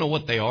that you don't know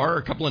what they are,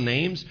 a couple of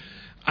names.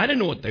 I didn't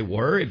know what they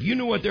were. If you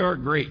know what they are,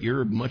 great.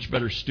 You're a much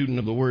better student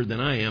of the word than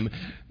I am.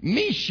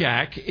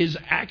 Meshach is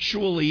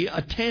actually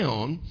a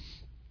town.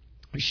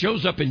 It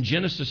shows up in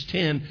Genesis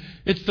 10.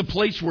 It's the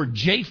place where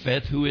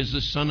Japheth, who is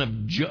the son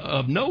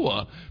of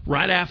Noah,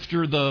 right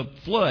after the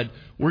flood,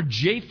 where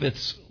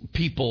Japheth's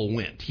people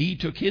went. He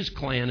took his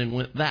clan and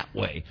went that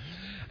way.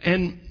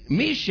 And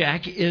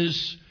Meshach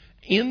is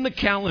in the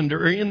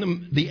calendar, or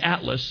in the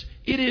atlas,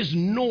 it is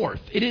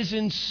north. It is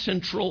in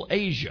Central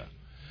Asia.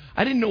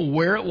 I didn't know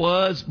where it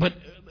was, but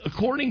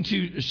according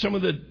to some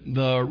of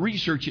the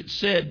research, it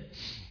said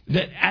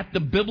that at the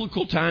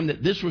biblical time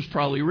that this was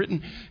probably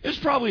written, it was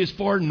probably as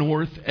far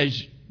north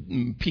as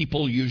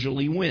people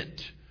usually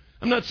went.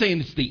 I'm not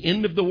saying it's the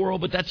end of the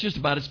world, but that's just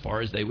about as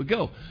far as they would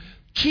go.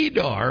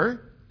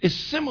 Kedar is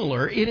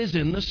similar. It is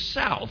in the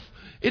south.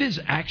 It is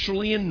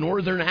actually in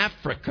northern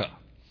Africa.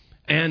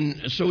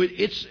 And so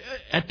it's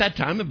at that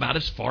time about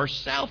as far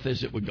south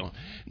as it would go.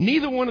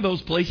 Neither one of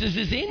those places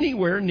is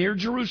anywhere near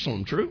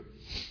Jerusalem, true?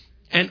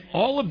 And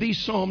all of these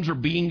psalms are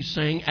being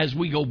sang as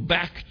we go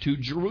back to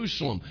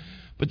Jerusalem.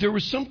 But there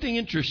was something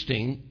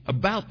interesting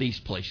about these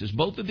places.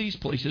 Both of these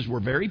places were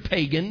very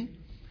pagan,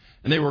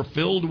 and they were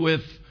filled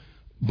with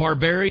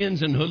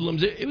barbarians and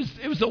hoodlums.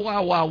 It was the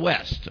Wild Wild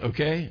West,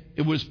 okay?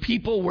 It was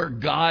people where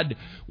God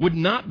would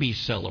not be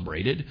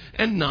celebrated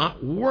and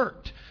not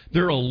worked.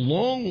 They're a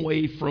long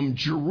way from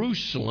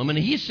Jerusalem, and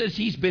he says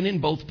he's been in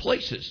both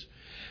places.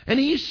 And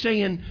he's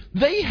saying,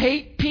 they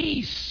hate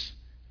peace,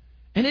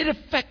 and it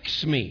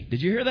affects me.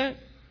 Did you hear that?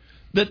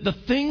 That the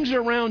things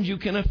around you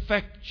can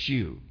affect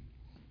you.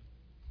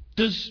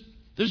 Does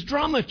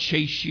drama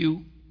chase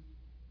you?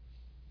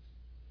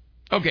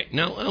 Okay,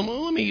 now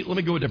let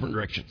me go a different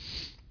direction.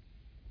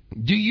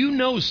 Do you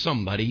know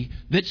somebody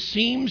that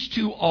seems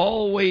to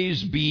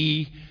always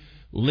be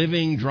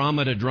living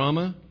drama to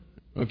drama?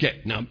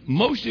 Okay, now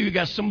most of you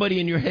got somebody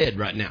in your head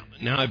right now.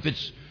 Now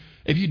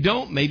if you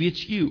don't, maybe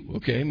it's you.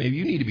 Okay, maybe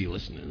you need to be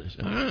listening to this.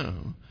 I don't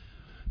know.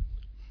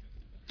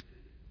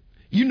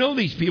 You know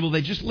these people,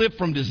 they just live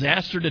from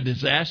disaster to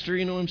disaster,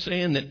 you know what I'm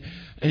saying? That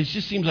it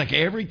just seems like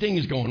everything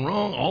is going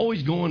wrong,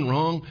 always going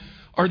wrong.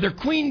 Are there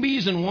queen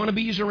bees and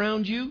wannabes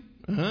around you?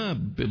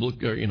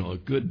 Biblical, a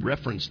good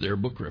reference there,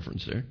 book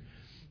reference there.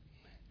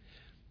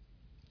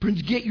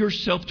 Friends, get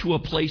yourself to a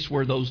place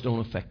where those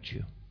don't affect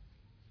you.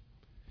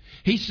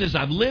 He says,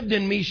 I've lived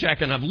in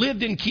Meshach and I've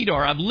lived in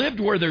Kedar. I've lived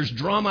where there's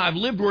drama. I've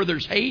lived where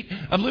there's hate.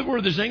 I've lived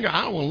where there's anger.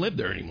 I don't want to live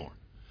there anymore.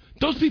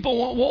 Those people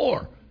want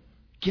war.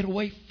 Get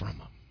away from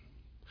them.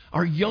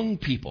 Our young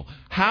people,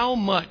 how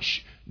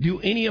much do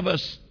any of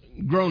us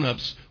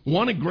grown-ups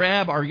want to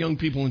grab our young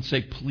people and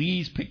say,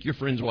 please pick your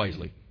friends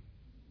wisely?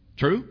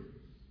 True?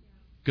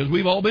 Because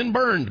we've all been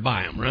burned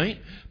by them, right?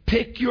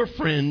 Pick your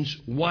friends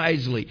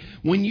wisely.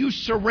 When you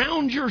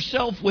surround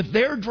yourself with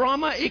their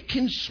drama, it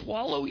can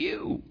swallow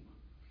you.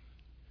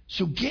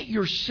 So get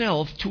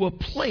yourself to a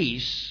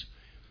place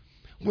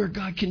where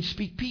God can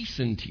speak peace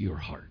into your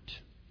heart.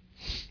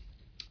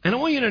 And I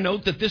want you to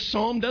note that this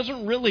psalm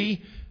doesn't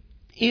really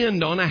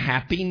end on a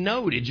happy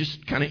note. It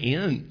just kind of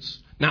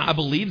ends. Now, I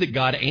believe that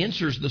God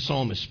answers the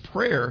psalmist's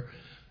prayer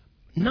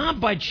not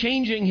by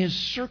changing his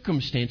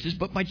circumstances,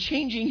 but by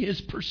changing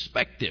his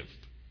perspective.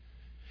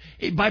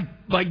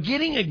 By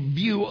getting a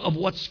view of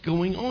what's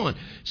going on.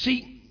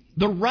 See,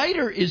 the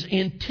writer is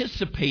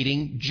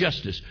anticipating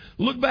justice.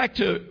 Look back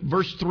to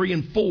verse 3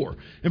 and 4.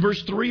 In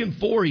verse 3 and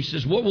 4, he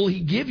says, what will he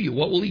give you?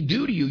 What will he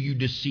do to you, you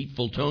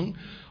deceitful tongue?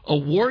 A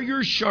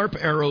warrior's sharp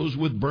arrows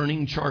with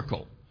burning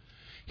charcoal.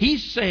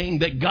 He's saying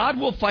that God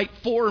will fight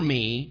for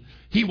me.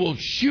 He will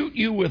shoot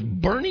you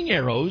with burning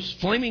arrows,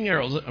 flaming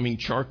arrows.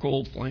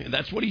 Charcoal, flame.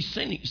 That's what he's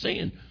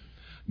saying.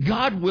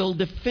 God will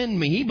defend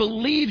me. He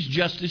believes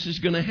justice is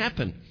going to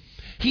happen.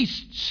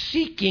 He's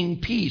seeking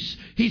peace.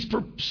 He's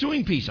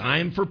pursuing peace. I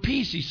am for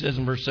peace, he says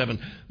in verse 7.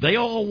 They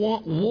all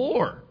want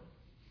war.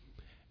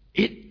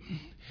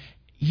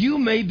 You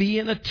may be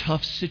in a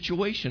tough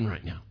situation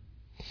right now.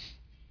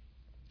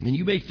 And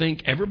you may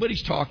think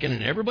everybody's talking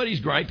and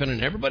everybody's griping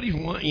and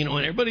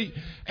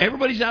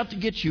everybody's out to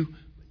get you.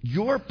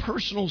 Your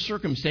personal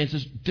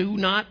circumstances do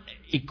not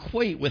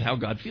equate with how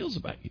God feels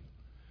about you.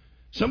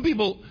 Some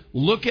people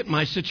look at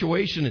my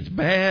situation, it's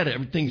bad,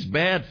 everything's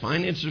bad,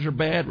 finances are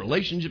bad,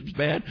 relationships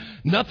bad,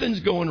 nothing's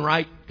going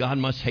right, God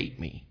must hate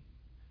me.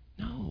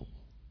 No.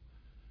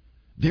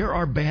 There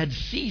are bad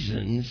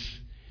seasons,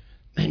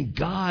 and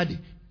God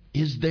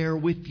is there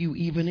with you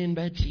even in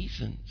bad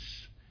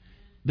seasons.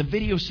 The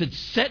video said,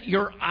 set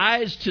your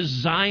eyes to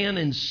Zion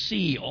and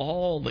see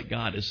all that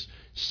God has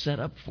set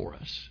up for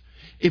us.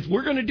 If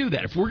we're going to do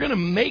that, if we're going to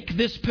make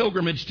this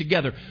pilgrimage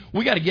together,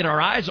 we got to get our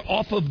eyes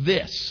off of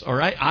this, all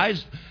right?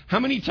 How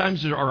many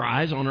times are our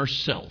eyes on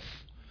ourselves,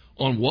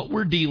 on what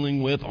we're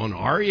dealing with, on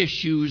our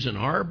issues and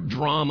our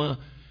drama?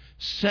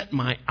 Set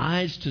my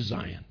eyes to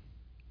Zion.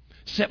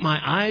 Set my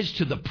eyes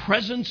to the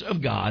presence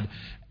of God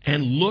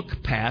and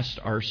look past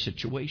our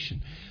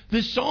situation.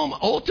 This psalm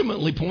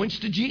ultimately points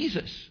to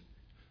Jesus.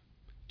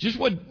 Just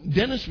what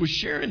Dennis was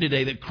sharing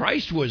today, that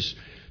Christ was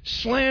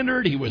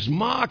slandered, he was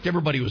mocked,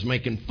 everybody was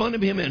making fun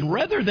of him, and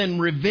rather than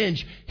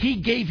revenge, he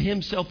gave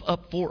himself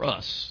up for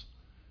us.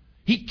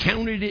 He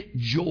counted it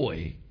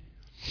joy.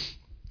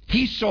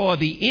 He saw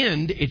the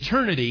end,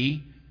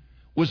 eternity,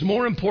 was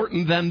more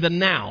important than the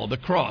now, the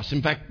cross.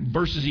 In fact,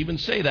 verses even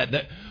say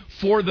that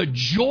for the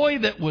joy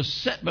that was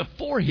set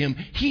before him,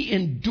 he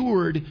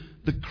endured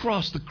the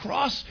cross. The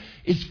cross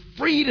is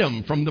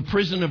freedom from the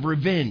prison of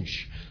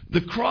revenge. The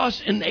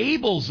cross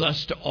enables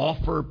us to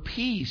offer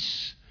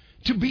peace,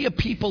 to be a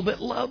people that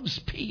loves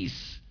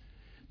peace.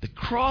 The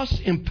cross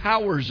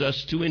empowers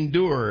us to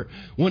endure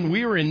when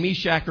we are in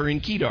Meshach or in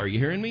Kedar. Are you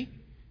hearing me?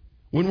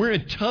 When we're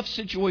in tough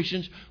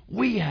situations,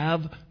 we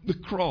have the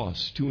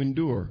cross to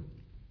endure.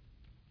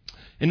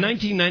 In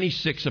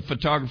 1996, a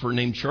photographer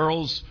named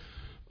Charles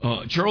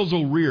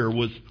O'Rear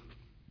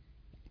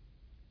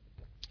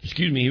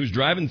he was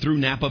driving through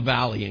Napa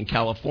Valley in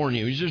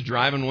California. He was just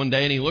driving one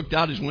day and he looked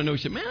out his window. He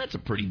said, "Man, that's a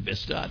pretty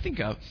vista. I think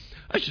I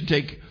should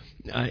take,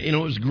 it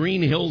was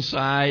green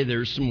hillside.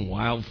 There's some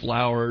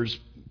wildflowers,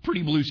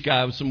 pretty blue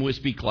sky with some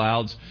wispy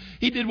clouds."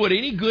 He did what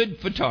any good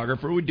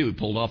photographer would do. He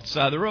pulled off the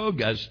side of the road,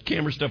 got his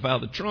camera stuff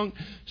out of the trunk,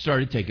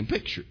 started taking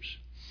pictures.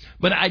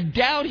 But I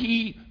doubt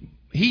he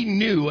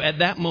knew at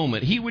that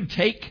moment he would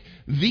take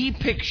the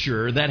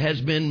picture that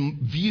has been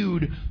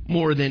viewed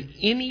more than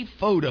any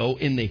photo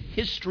in the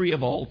history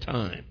of all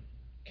time.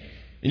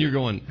 And you're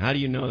going, how do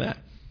you know that?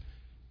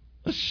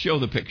 Let's show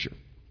the picture.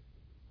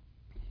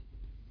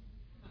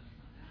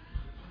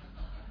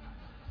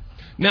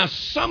 Now,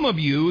 some of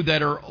you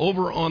that are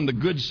over on the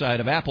good side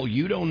of Apple,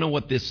 you don't know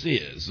what this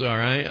is, all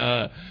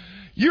right?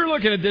 You're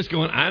looking at this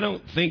going, I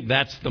don't think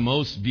that's the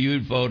most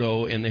viewed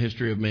photo in the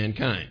history of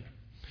mankind.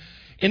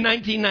 In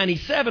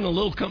 1997, a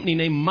little company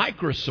named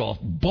Microsoft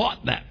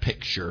bought that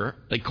picture.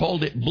 They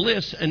called it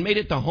Bliss and made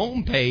it the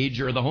home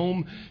page or the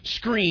home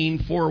screen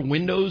for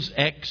Windows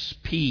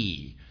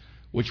XP,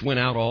 which went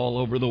out all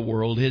over the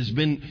world.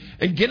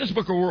 And Guinness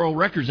Book of World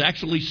Records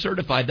actually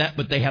certified that,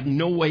 but they have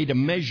no way to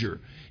measure.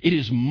 It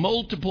is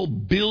multiple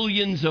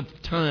billions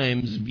of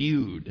times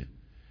viewed.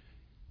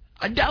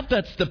 I doubt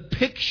that's the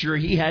picture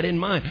he had in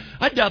mind.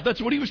 I doubt that's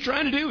what he was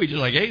trying to do. He's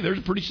just like, hey, there's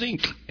a pretty scene.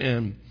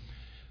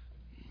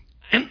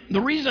 And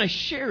the reason I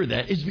share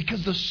that is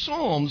because the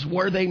Psalms,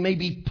 where they may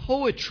be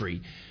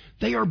poetry,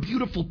 they are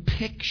beautiful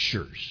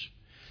pictures.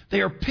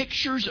 They are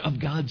pictures of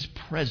God's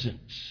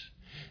presence.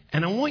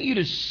 And I want you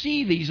to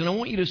see these and I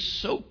want you to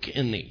soak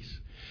in these.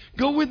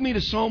 Go with me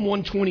to Psalm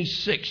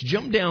 126.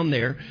 Jump down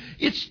there.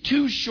 It's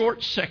 2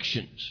 short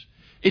sections.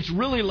 It's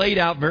really laid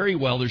out very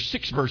well. There's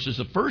 6 verses.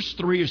 The first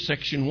 3 are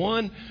section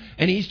 1,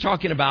 and he's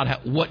talking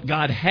about what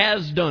God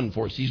has done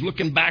for us. He's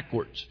looking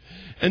backwards.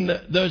 And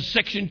the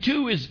section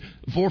 2 is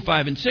 4,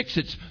 5, and 6.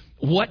 It's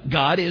what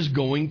God is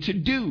going to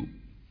do.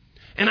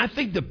 And I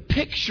think the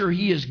picture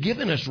he has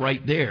given us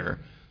right there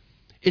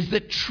is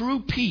that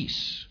true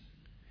peace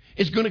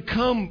is going to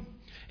come.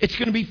 It's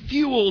going to be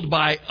fueled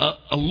by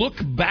a look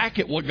back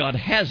at what God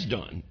has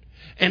done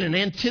and an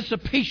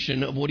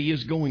anticipation of what he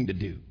is going to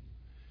do.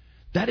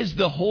 That is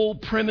the whole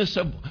premise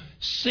of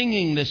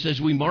singing this as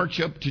we march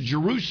up to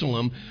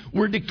Jerusalem.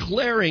 We're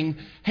declaring,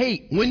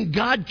 hey, when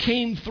God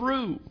came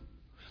through,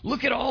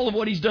 look at all of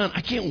what he's done.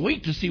 I can't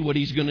wait to see what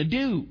he's going to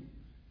do.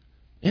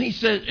 And he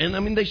said,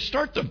 they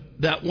start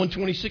that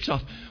 126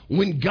 off.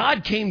 When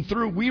God came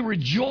through, we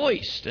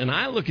rejoiced. And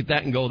I look at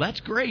that and go, that's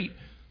great.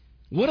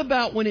 What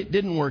about when it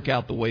didn't work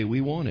out the way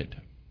we wanted?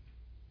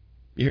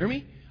 You hear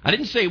me? I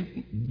didn't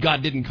say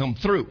God didn't come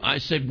through. I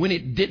said when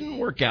it didn't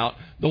work out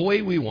the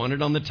way we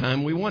wanted on the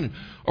time we wanted.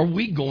 Are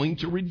we going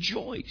to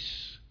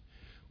rejoice?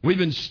 We've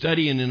been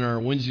studying in our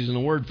Wednesdays in the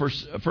Word,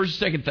 1st and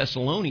 2nd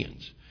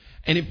Thessalonians.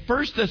 And in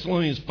 1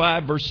 Thessalonians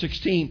 5, verse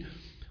 16,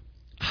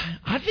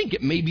 I think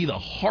it may be the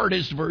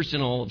hardest verse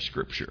in all of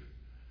Scripture.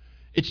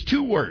 It's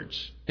 2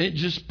 words.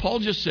 And Paul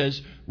just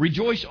says,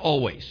 rejoice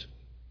always.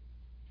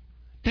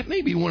 That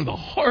may be one of the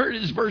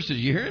hardest verses.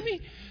 You hear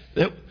me?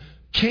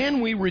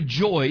 Can we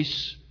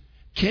rejoice?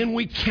 Can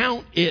we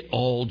count it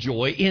all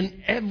joy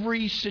in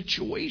every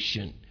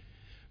situation?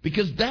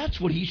 Because that's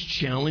what he's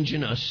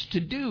challenging us to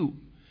do.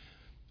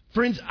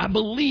 Friends, I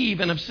believe,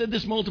 and I've said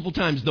this multiple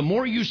times, the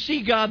more you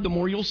see God, the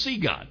more you'll see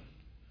God.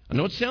 I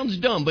know it sounds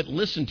dumb, but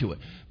listen to it.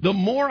 The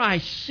more I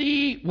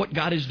see what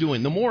God is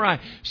doing, the more I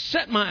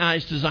set my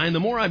eyes to Zion, the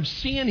more I'm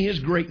seeing his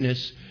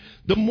greatness,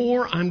 the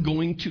more I'm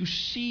going to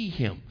see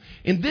him.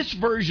 In this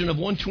version of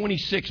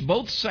 126,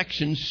 both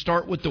sections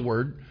start with the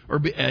word, or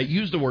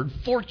use the word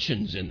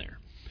fortunes in there.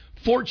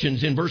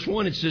 Fortunes, in verse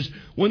 1, it says,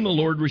 when the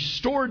Lord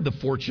restored the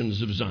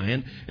fortunes of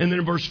Zion. And then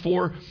in verse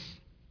 4,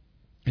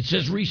 it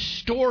says,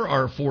 restore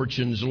our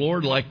fortunes,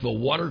 Lord, like the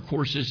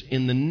watercourses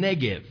in the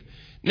Negev.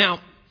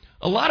 Now,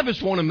 a lot of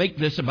us want to make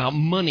this about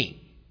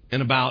money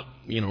and about,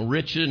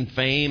 riches and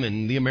fame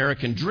and the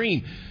American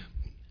dream.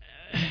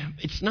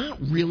 It's not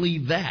really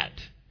that.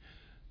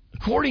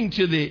 According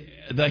to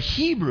the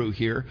Hebrew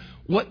here,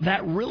 what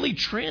that really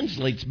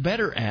translates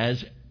better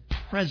as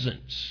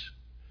presence.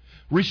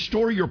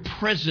 Restore your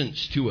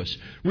presence to us.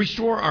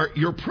 Restore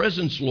your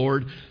presence,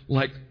 Lord,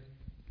 like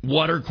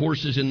water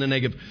courses in the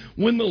Negev.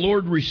 When the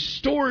Lord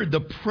restored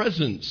the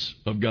presence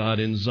of God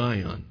in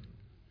Zion,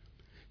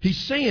 He's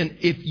saying,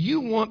 if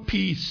you want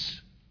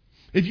peace,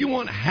 if you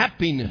want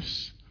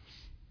happiness,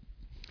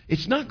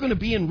 it's not going to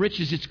be in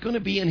riches, it's going to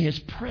be in His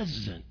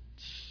presence.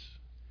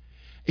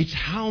 It's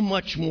how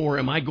much more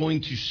am I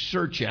going to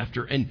search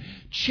after and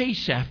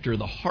chase after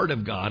the heart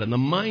of God and the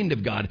mind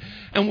of God.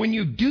 And when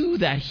you do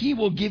that, He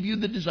will give you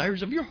the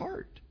desires of your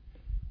heart.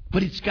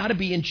 But it's got to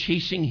be in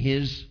chasing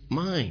His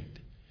mind.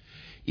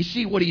 You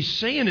see, what He's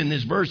saying in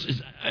this verse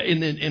is,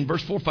 in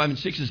verse 4, 5, and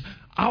 6 is,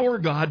 our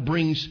God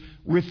brings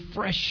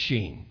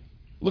refreshing.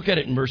 Look at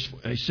it in verse 4.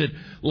 I said,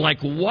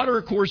 like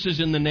water courses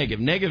in the Negev.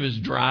 Negev is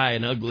dry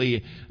and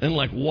ugly, and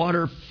like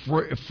water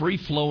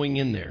free-flowing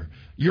in there.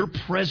 Your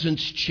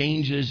presence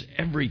changes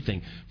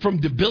everything. From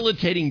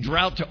debilitating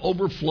drought to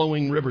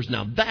overflowing rivers.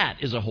 Now that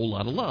is a whole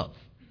lot of love.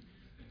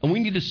 And we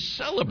need to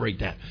celebrate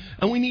that.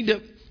 And we need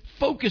to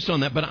focus on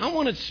that. But I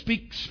want to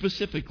speak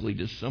specifically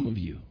to some of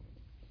you.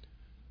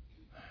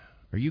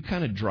 Are you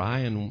kind of dry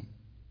and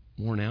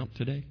worn out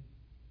today?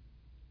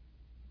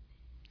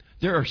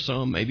 There are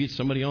some, maybe it's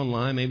somebody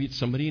online, maybe it's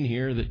somebody in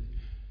here, that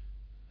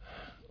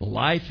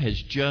life has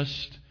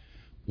just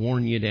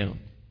worn you down.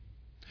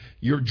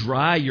 You're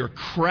dry, you're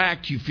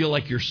cracked, you feel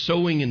like you're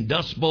sowing in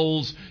dust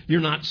bowls,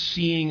 you're not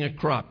seeing a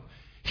crop.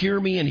 Hear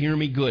me and hear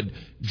me good.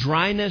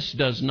 Dryness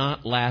does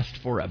not last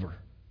forever.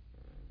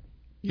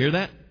 You hear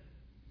that?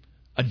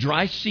 A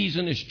dry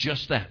season is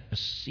just that, a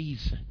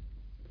season.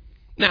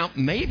 Now,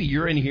 maybe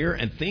you're in here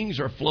and things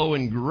are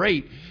flowing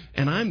great,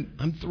 and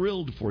I'm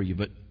thrilled for you,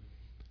 but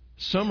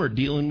some are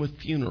dealing with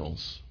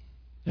funerals.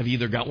 Have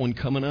either got one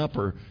coming up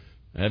or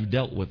have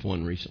dealt with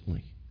one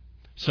recently.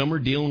 Some are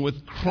dealing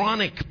with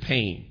chronic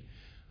pain.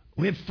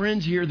 We have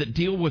friends here that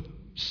deal with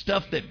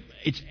stuff that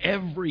it's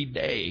every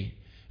day.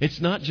 It's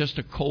not just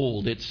a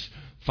cold. It's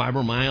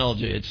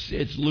fibromyalgia.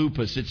 It's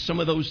lupus. It's some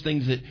of those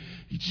things that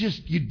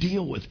you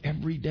deal with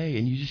every day,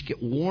 and you just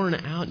get worn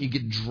out and you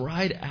get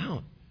dried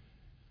out.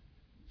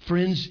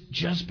 Friends,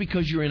 just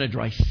because you're in a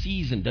dry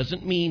season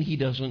doesn't mean He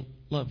doesn't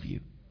love you.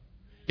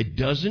 It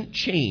doesn't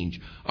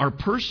change. Our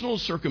personal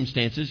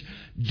circumstances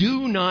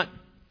do not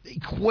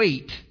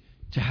equate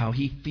to how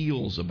He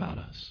feels about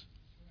us.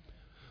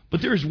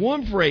 But there's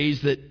one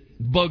phrase that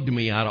bugged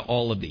me out of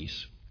all of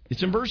these.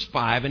 It's in verse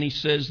 5, and he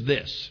says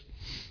this.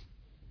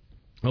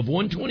 Of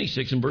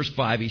 126, in verse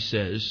 5, he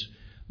says,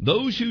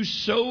 those who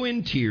sow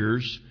in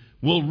tears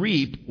will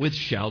reap with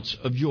shouts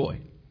of joy.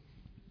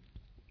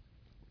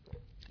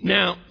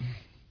 Now,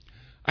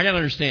 I got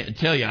to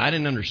tell you, I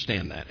didn't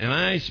understand that. And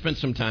I spent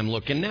some time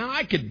looking. Now,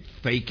 I could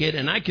fake it,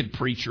 and I could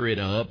preacher it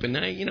up, and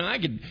I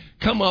could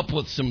come up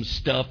with some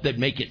stuff that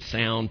make it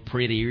sound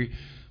pretty.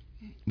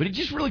 But it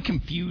just really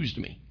confused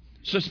me.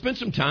 So I spent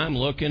some time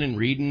looking and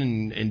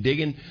reading and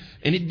digging,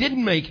 and it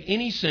didn't make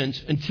any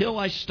sense until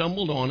I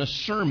stumbled on a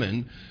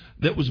sermon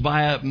that was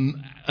by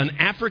an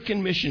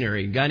African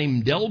missionary, a guy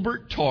named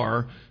Delbert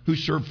Tarr, who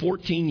served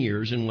 14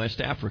 years in West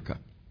Africa.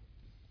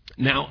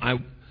 Now,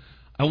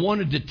 I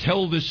wanted to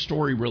tell this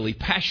story really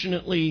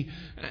passionately,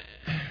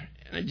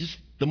 and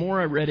the more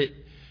I read it,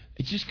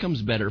 it just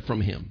comes better from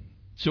him.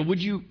 So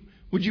would you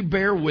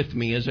bear with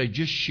me as I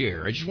just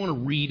share? I just want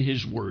to read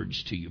his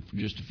words to you for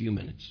just a few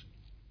minutes.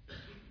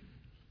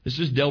 This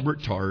is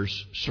Delbert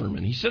Tarr's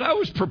sermon. He said, I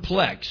was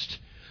perplexed.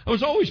 I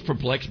was always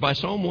perplexed by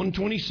Psalm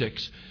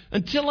 126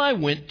 until I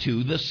went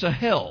to the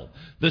Sahel.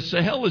 The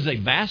Sahel is a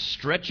vast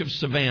stretch of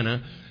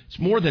savanna. It's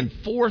more than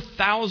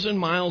 4,000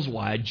 miles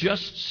wide,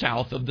 just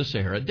south of the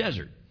Sahara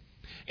Desert.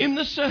 In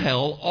the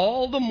Sahel,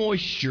 all the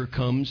moisture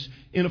comes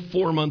in a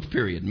 4-month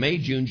period, May,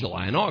 June,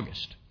 July, and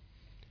August.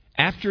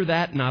 After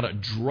that, not a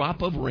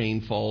drop of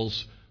rain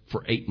falls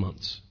for 8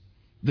 months.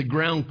 The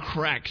ground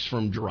cracks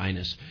from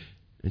dryness,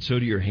 and so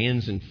do your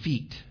hands and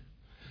feet.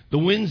 The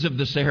winds of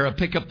the Sahara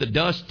pick up the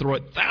dust, throw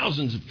it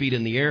thousands of feet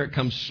in the air. It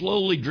comes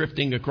slowly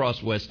drifting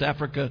across West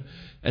Africa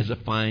as a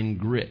fine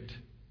grit.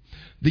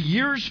 The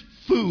year's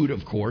food,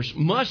 of course,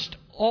 must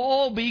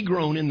all be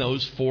grown in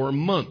those 4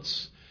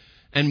 months.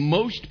 And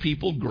most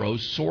people grow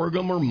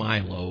sorghum or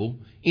milo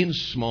in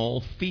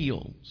small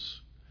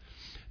fields.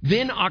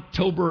 Then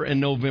October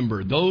and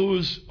November,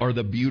 those are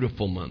the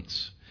beautiful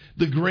months.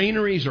 The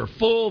granaries are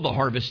full. The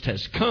harvest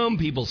has come.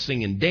 People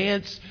sing and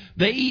dance.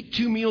 They eat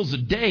 2 meals a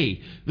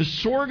day. The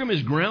sorghum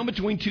is ground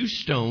between 2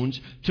 stones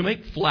to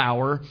make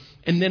flour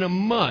and then a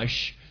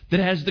mush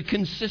that has the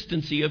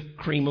consistency of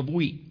cream of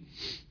wheat.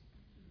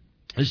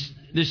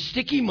 The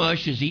sticky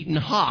mush is eaten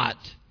hot.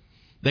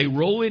 They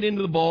roll it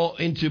into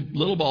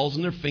little balls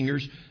in their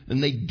fingers,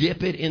 and they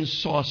dip it in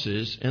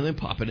sauces and then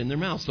pop it in their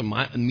mouths. The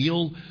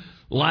meal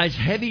lies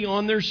heavy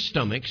on their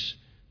stomachs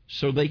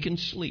so they can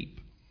sleep.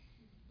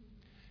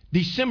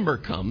 December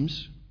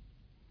comes,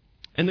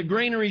 and the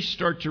granaries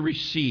start to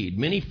recede.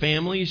 Many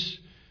families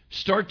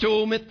start to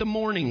omit the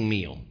morning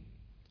meal.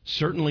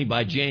 Certainly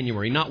by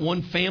January, not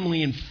one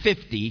family in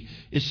 50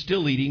 is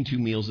still eating 2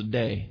 meals a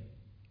day.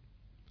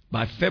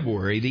 By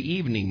February, the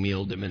evening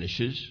meal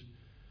diminishes.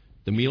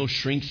 The meal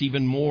shrinks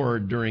even more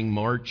during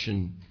March,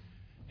 and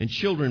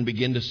children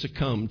begin to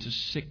succumb to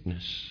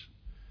sickness.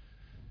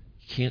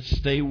 You can't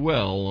stay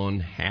well on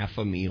half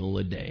a meal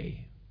a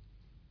day.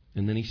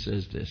 And then he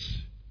says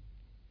this: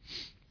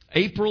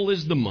 April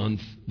is the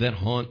month that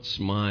haunts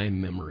my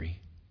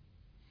memory.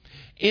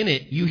 In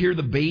it, you hear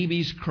the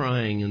babies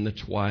crying in the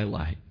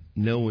twilight,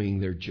 knowing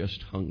they're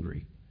just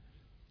hungry.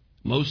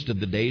 Most of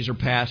the days are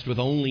passed with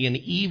only an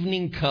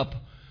evening cup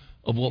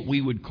of what we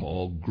would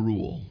call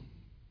gruel.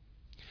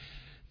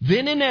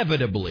 Then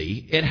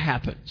inevitably, it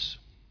happens.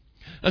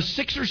 A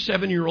 6 or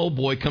 7-year-old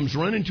boy comes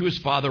running to his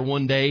father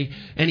one day,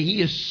 and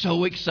he is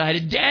so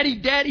excited. Daddy,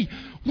 Daddy,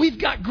 we've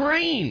got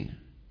grain.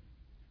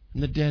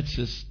 And the dad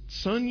says,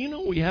 son, you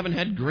know we haven't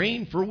had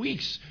grain for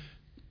weeks.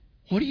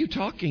 What are you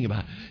talking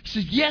about? He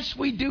says, yes,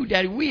 we do,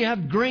 Daddy. We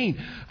have grain.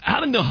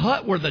 Out in the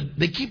hut where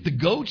they keep the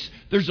goats,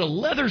 there's a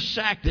leather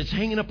sack that's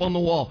hanging up on the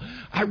wall.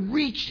 I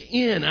reached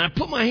in, and I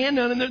put my hand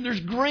down, and there's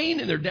grain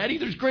in there, Daddy.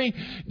 There's grain.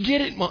 Get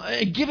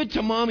it, give it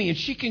to Mommy, and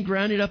she can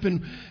grind it up,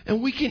 and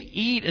we can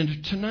eat.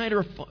 And tonight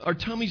our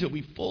tummies will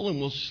be full, and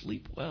we'll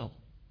sleep well.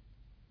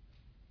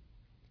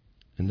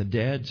 And the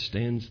dad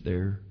stands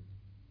there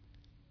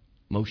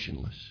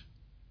motionless.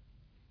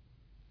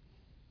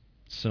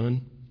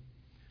 Son,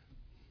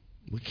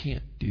 we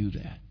can't do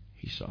that,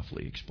 he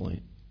softly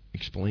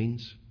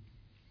explains.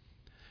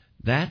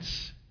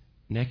 That's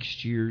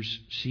next year's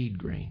seed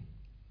grain.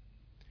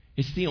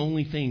 It's the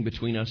only thing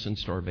between us and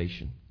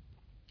starvation.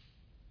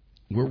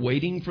 We're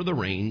waiting for the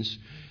rains,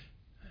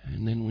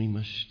 and then we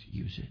must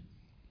use it.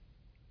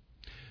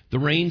 The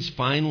rains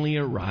finally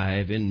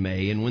arrive in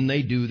May, and when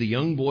they do, the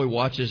young boy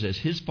watches as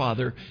his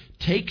father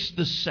takes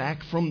the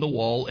sack from the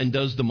wall and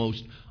does the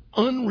most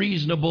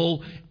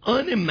unreasonable,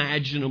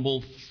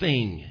 unimaginable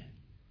thing.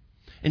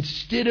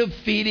 Instead of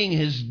feeding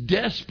his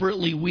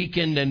desperately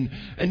weakened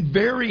and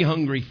very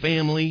hungry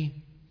family,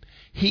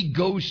 he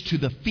goes to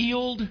the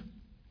field,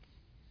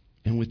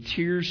 and with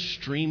tears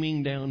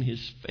streaming down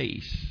his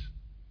face,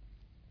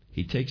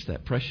 he takes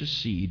that precious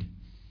seed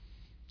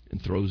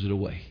and throws it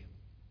away.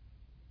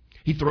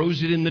 He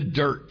throws it in the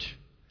dirt.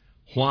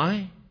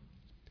 Why?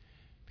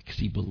 Because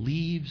he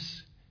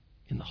believes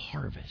in the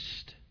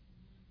harvest.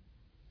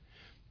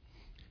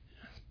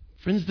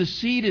 Friends, the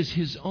seed is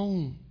his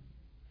own.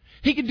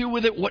 He can do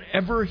with it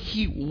whatever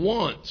he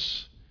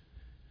wants.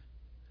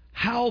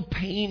 How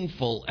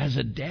painful as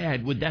a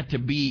dad would that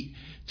be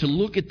to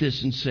look at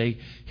this and say,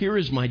 here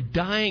is my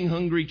dying,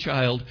 hungry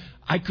child.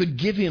 I could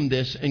give him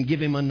this and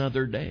give him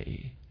another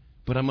day,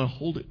 but I'm going to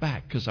hold it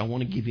back because I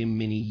want to give him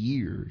many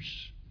years.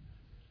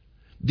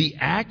 The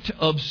act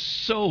of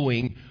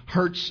sowing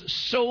hurts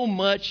so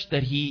much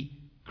that he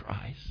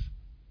cries.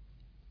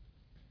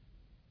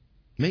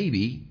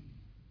 Maybe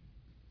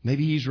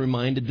he's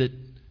reminded that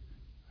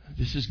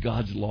this is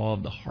God's law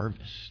of the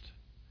harvest.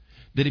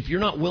 That if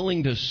you're not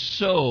willing to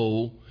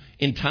sow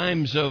in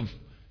times of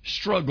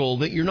struggle,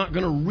 that you're not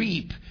going to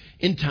reap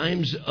in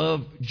times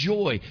of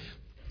joy.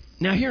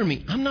 Now hear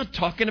me, I'm not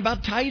talking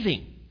about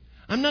tithing.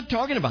 I'm not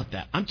talking about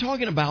that. I'm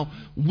talking about,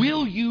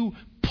 will you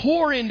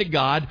pour into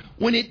God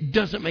when it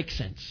doesn't make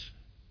sense?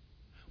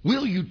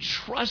 Will you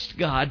trust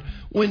God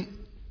when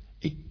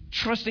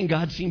trusting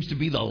God seems to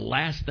be the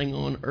last thing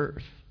on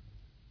earth?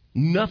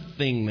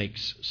 Nothing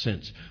makes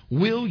sense.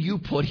 Will you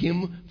put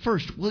Him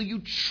first? Will you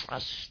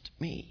trust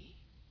me?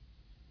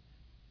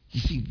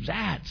 You see,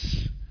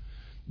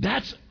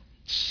 that's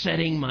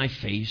setting my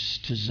face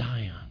to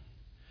Zion.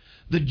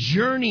 The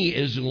journey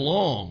is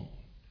long,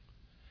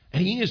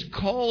 and He has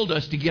called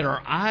us to get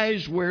our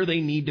eyes where they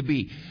need to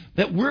be.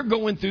 That we're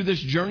going through this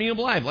journey of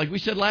life. Like we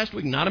said last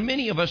week, not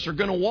many of us are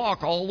going to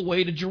walk all the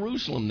way to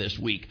Jerusalem this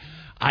week.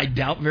 I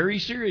doubt very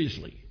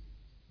seriously.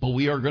 But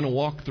we are going to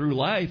walk through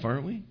life,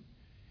 aren't we?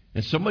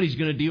 And somebody's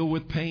going to deal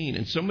with pain,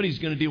 and somebody's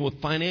going to deal with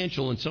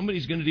financial, and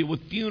somebody's going to deal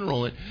with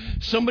funeral, and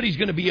somebody's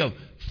going to be a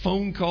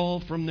phone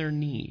call from their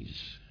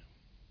knees.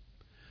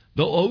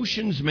 Though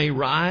oceans may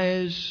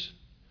rise,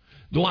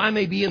 though I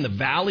may be in the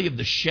valley of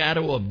the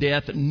shadow of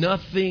death,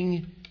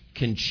 nothing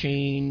can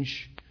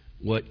change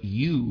what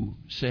you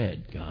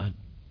said, God.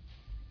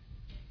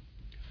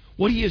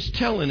 What He is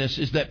telling us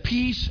is that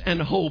peace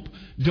and hope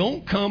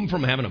don't come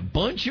from having a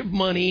bunch of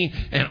money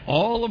and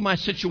all of my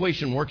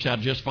situation works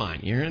out just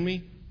fine. You hearing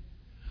me?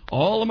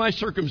 All of my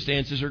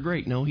circumstances are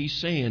great. No, He's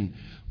saying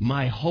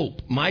my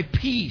hope, my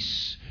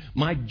peace,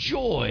 my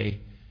joy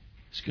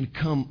is going to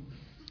come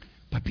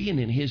by being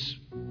in His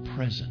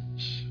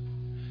presence.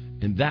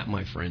 And that,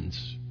 my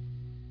friends,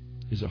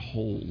 is a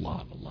whole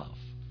lot of love.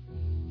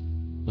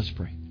 Let's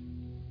pray.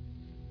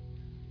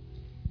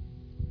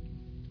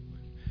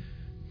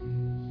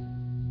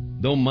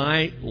 Though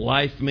my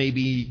life may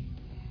be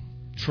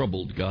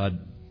troubled, God,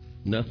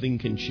 nothing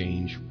can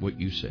change what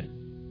You said.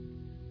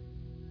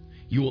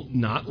 You will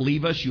not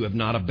leave us. You have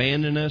not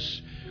abandoned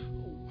us,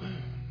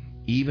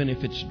 even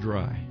if it's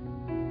dry.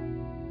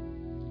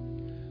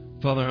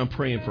 Father, I'm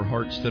praying for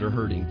hearts that are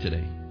hurting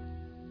today.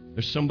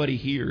 There's somebody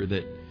here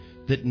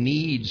that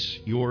needs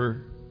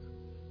Your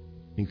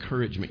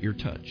encouragement, your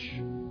touch.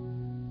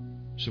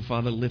 So,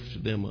 Father,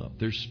 lift them up.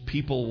 There's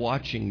people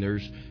watching.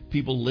 There's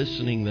people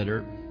listening that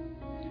are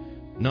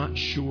not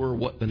sure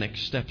what the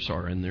next steps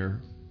are in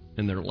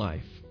their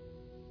life.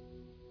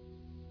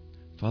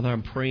 Father,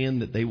 I'm praying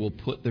that they will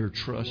put their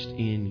trust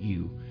in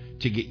you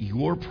to get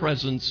your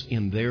presence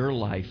in their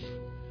life,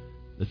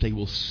 that they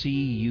will see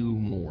you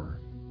more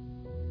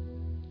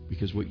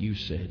because what you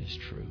said is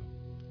true.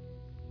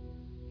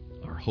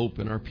 Our hope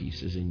and our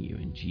peace is in you.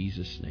 In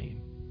Jesus'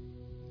 name,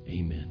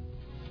 amen.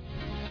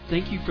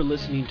 Thank you for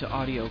listening to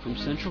audio from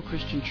Central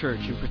Christian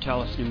Church in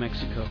Portales, New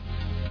Mexico.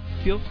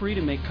 Feel free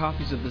to make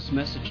copies of this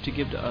message to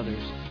give to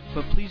others,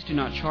 but please do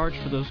not charge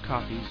for those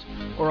copies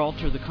or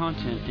alter the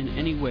content in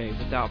any way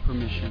without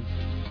permission.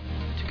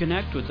 To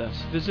connect with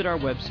us, visit our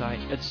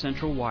website at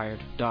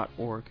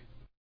centralwired.org.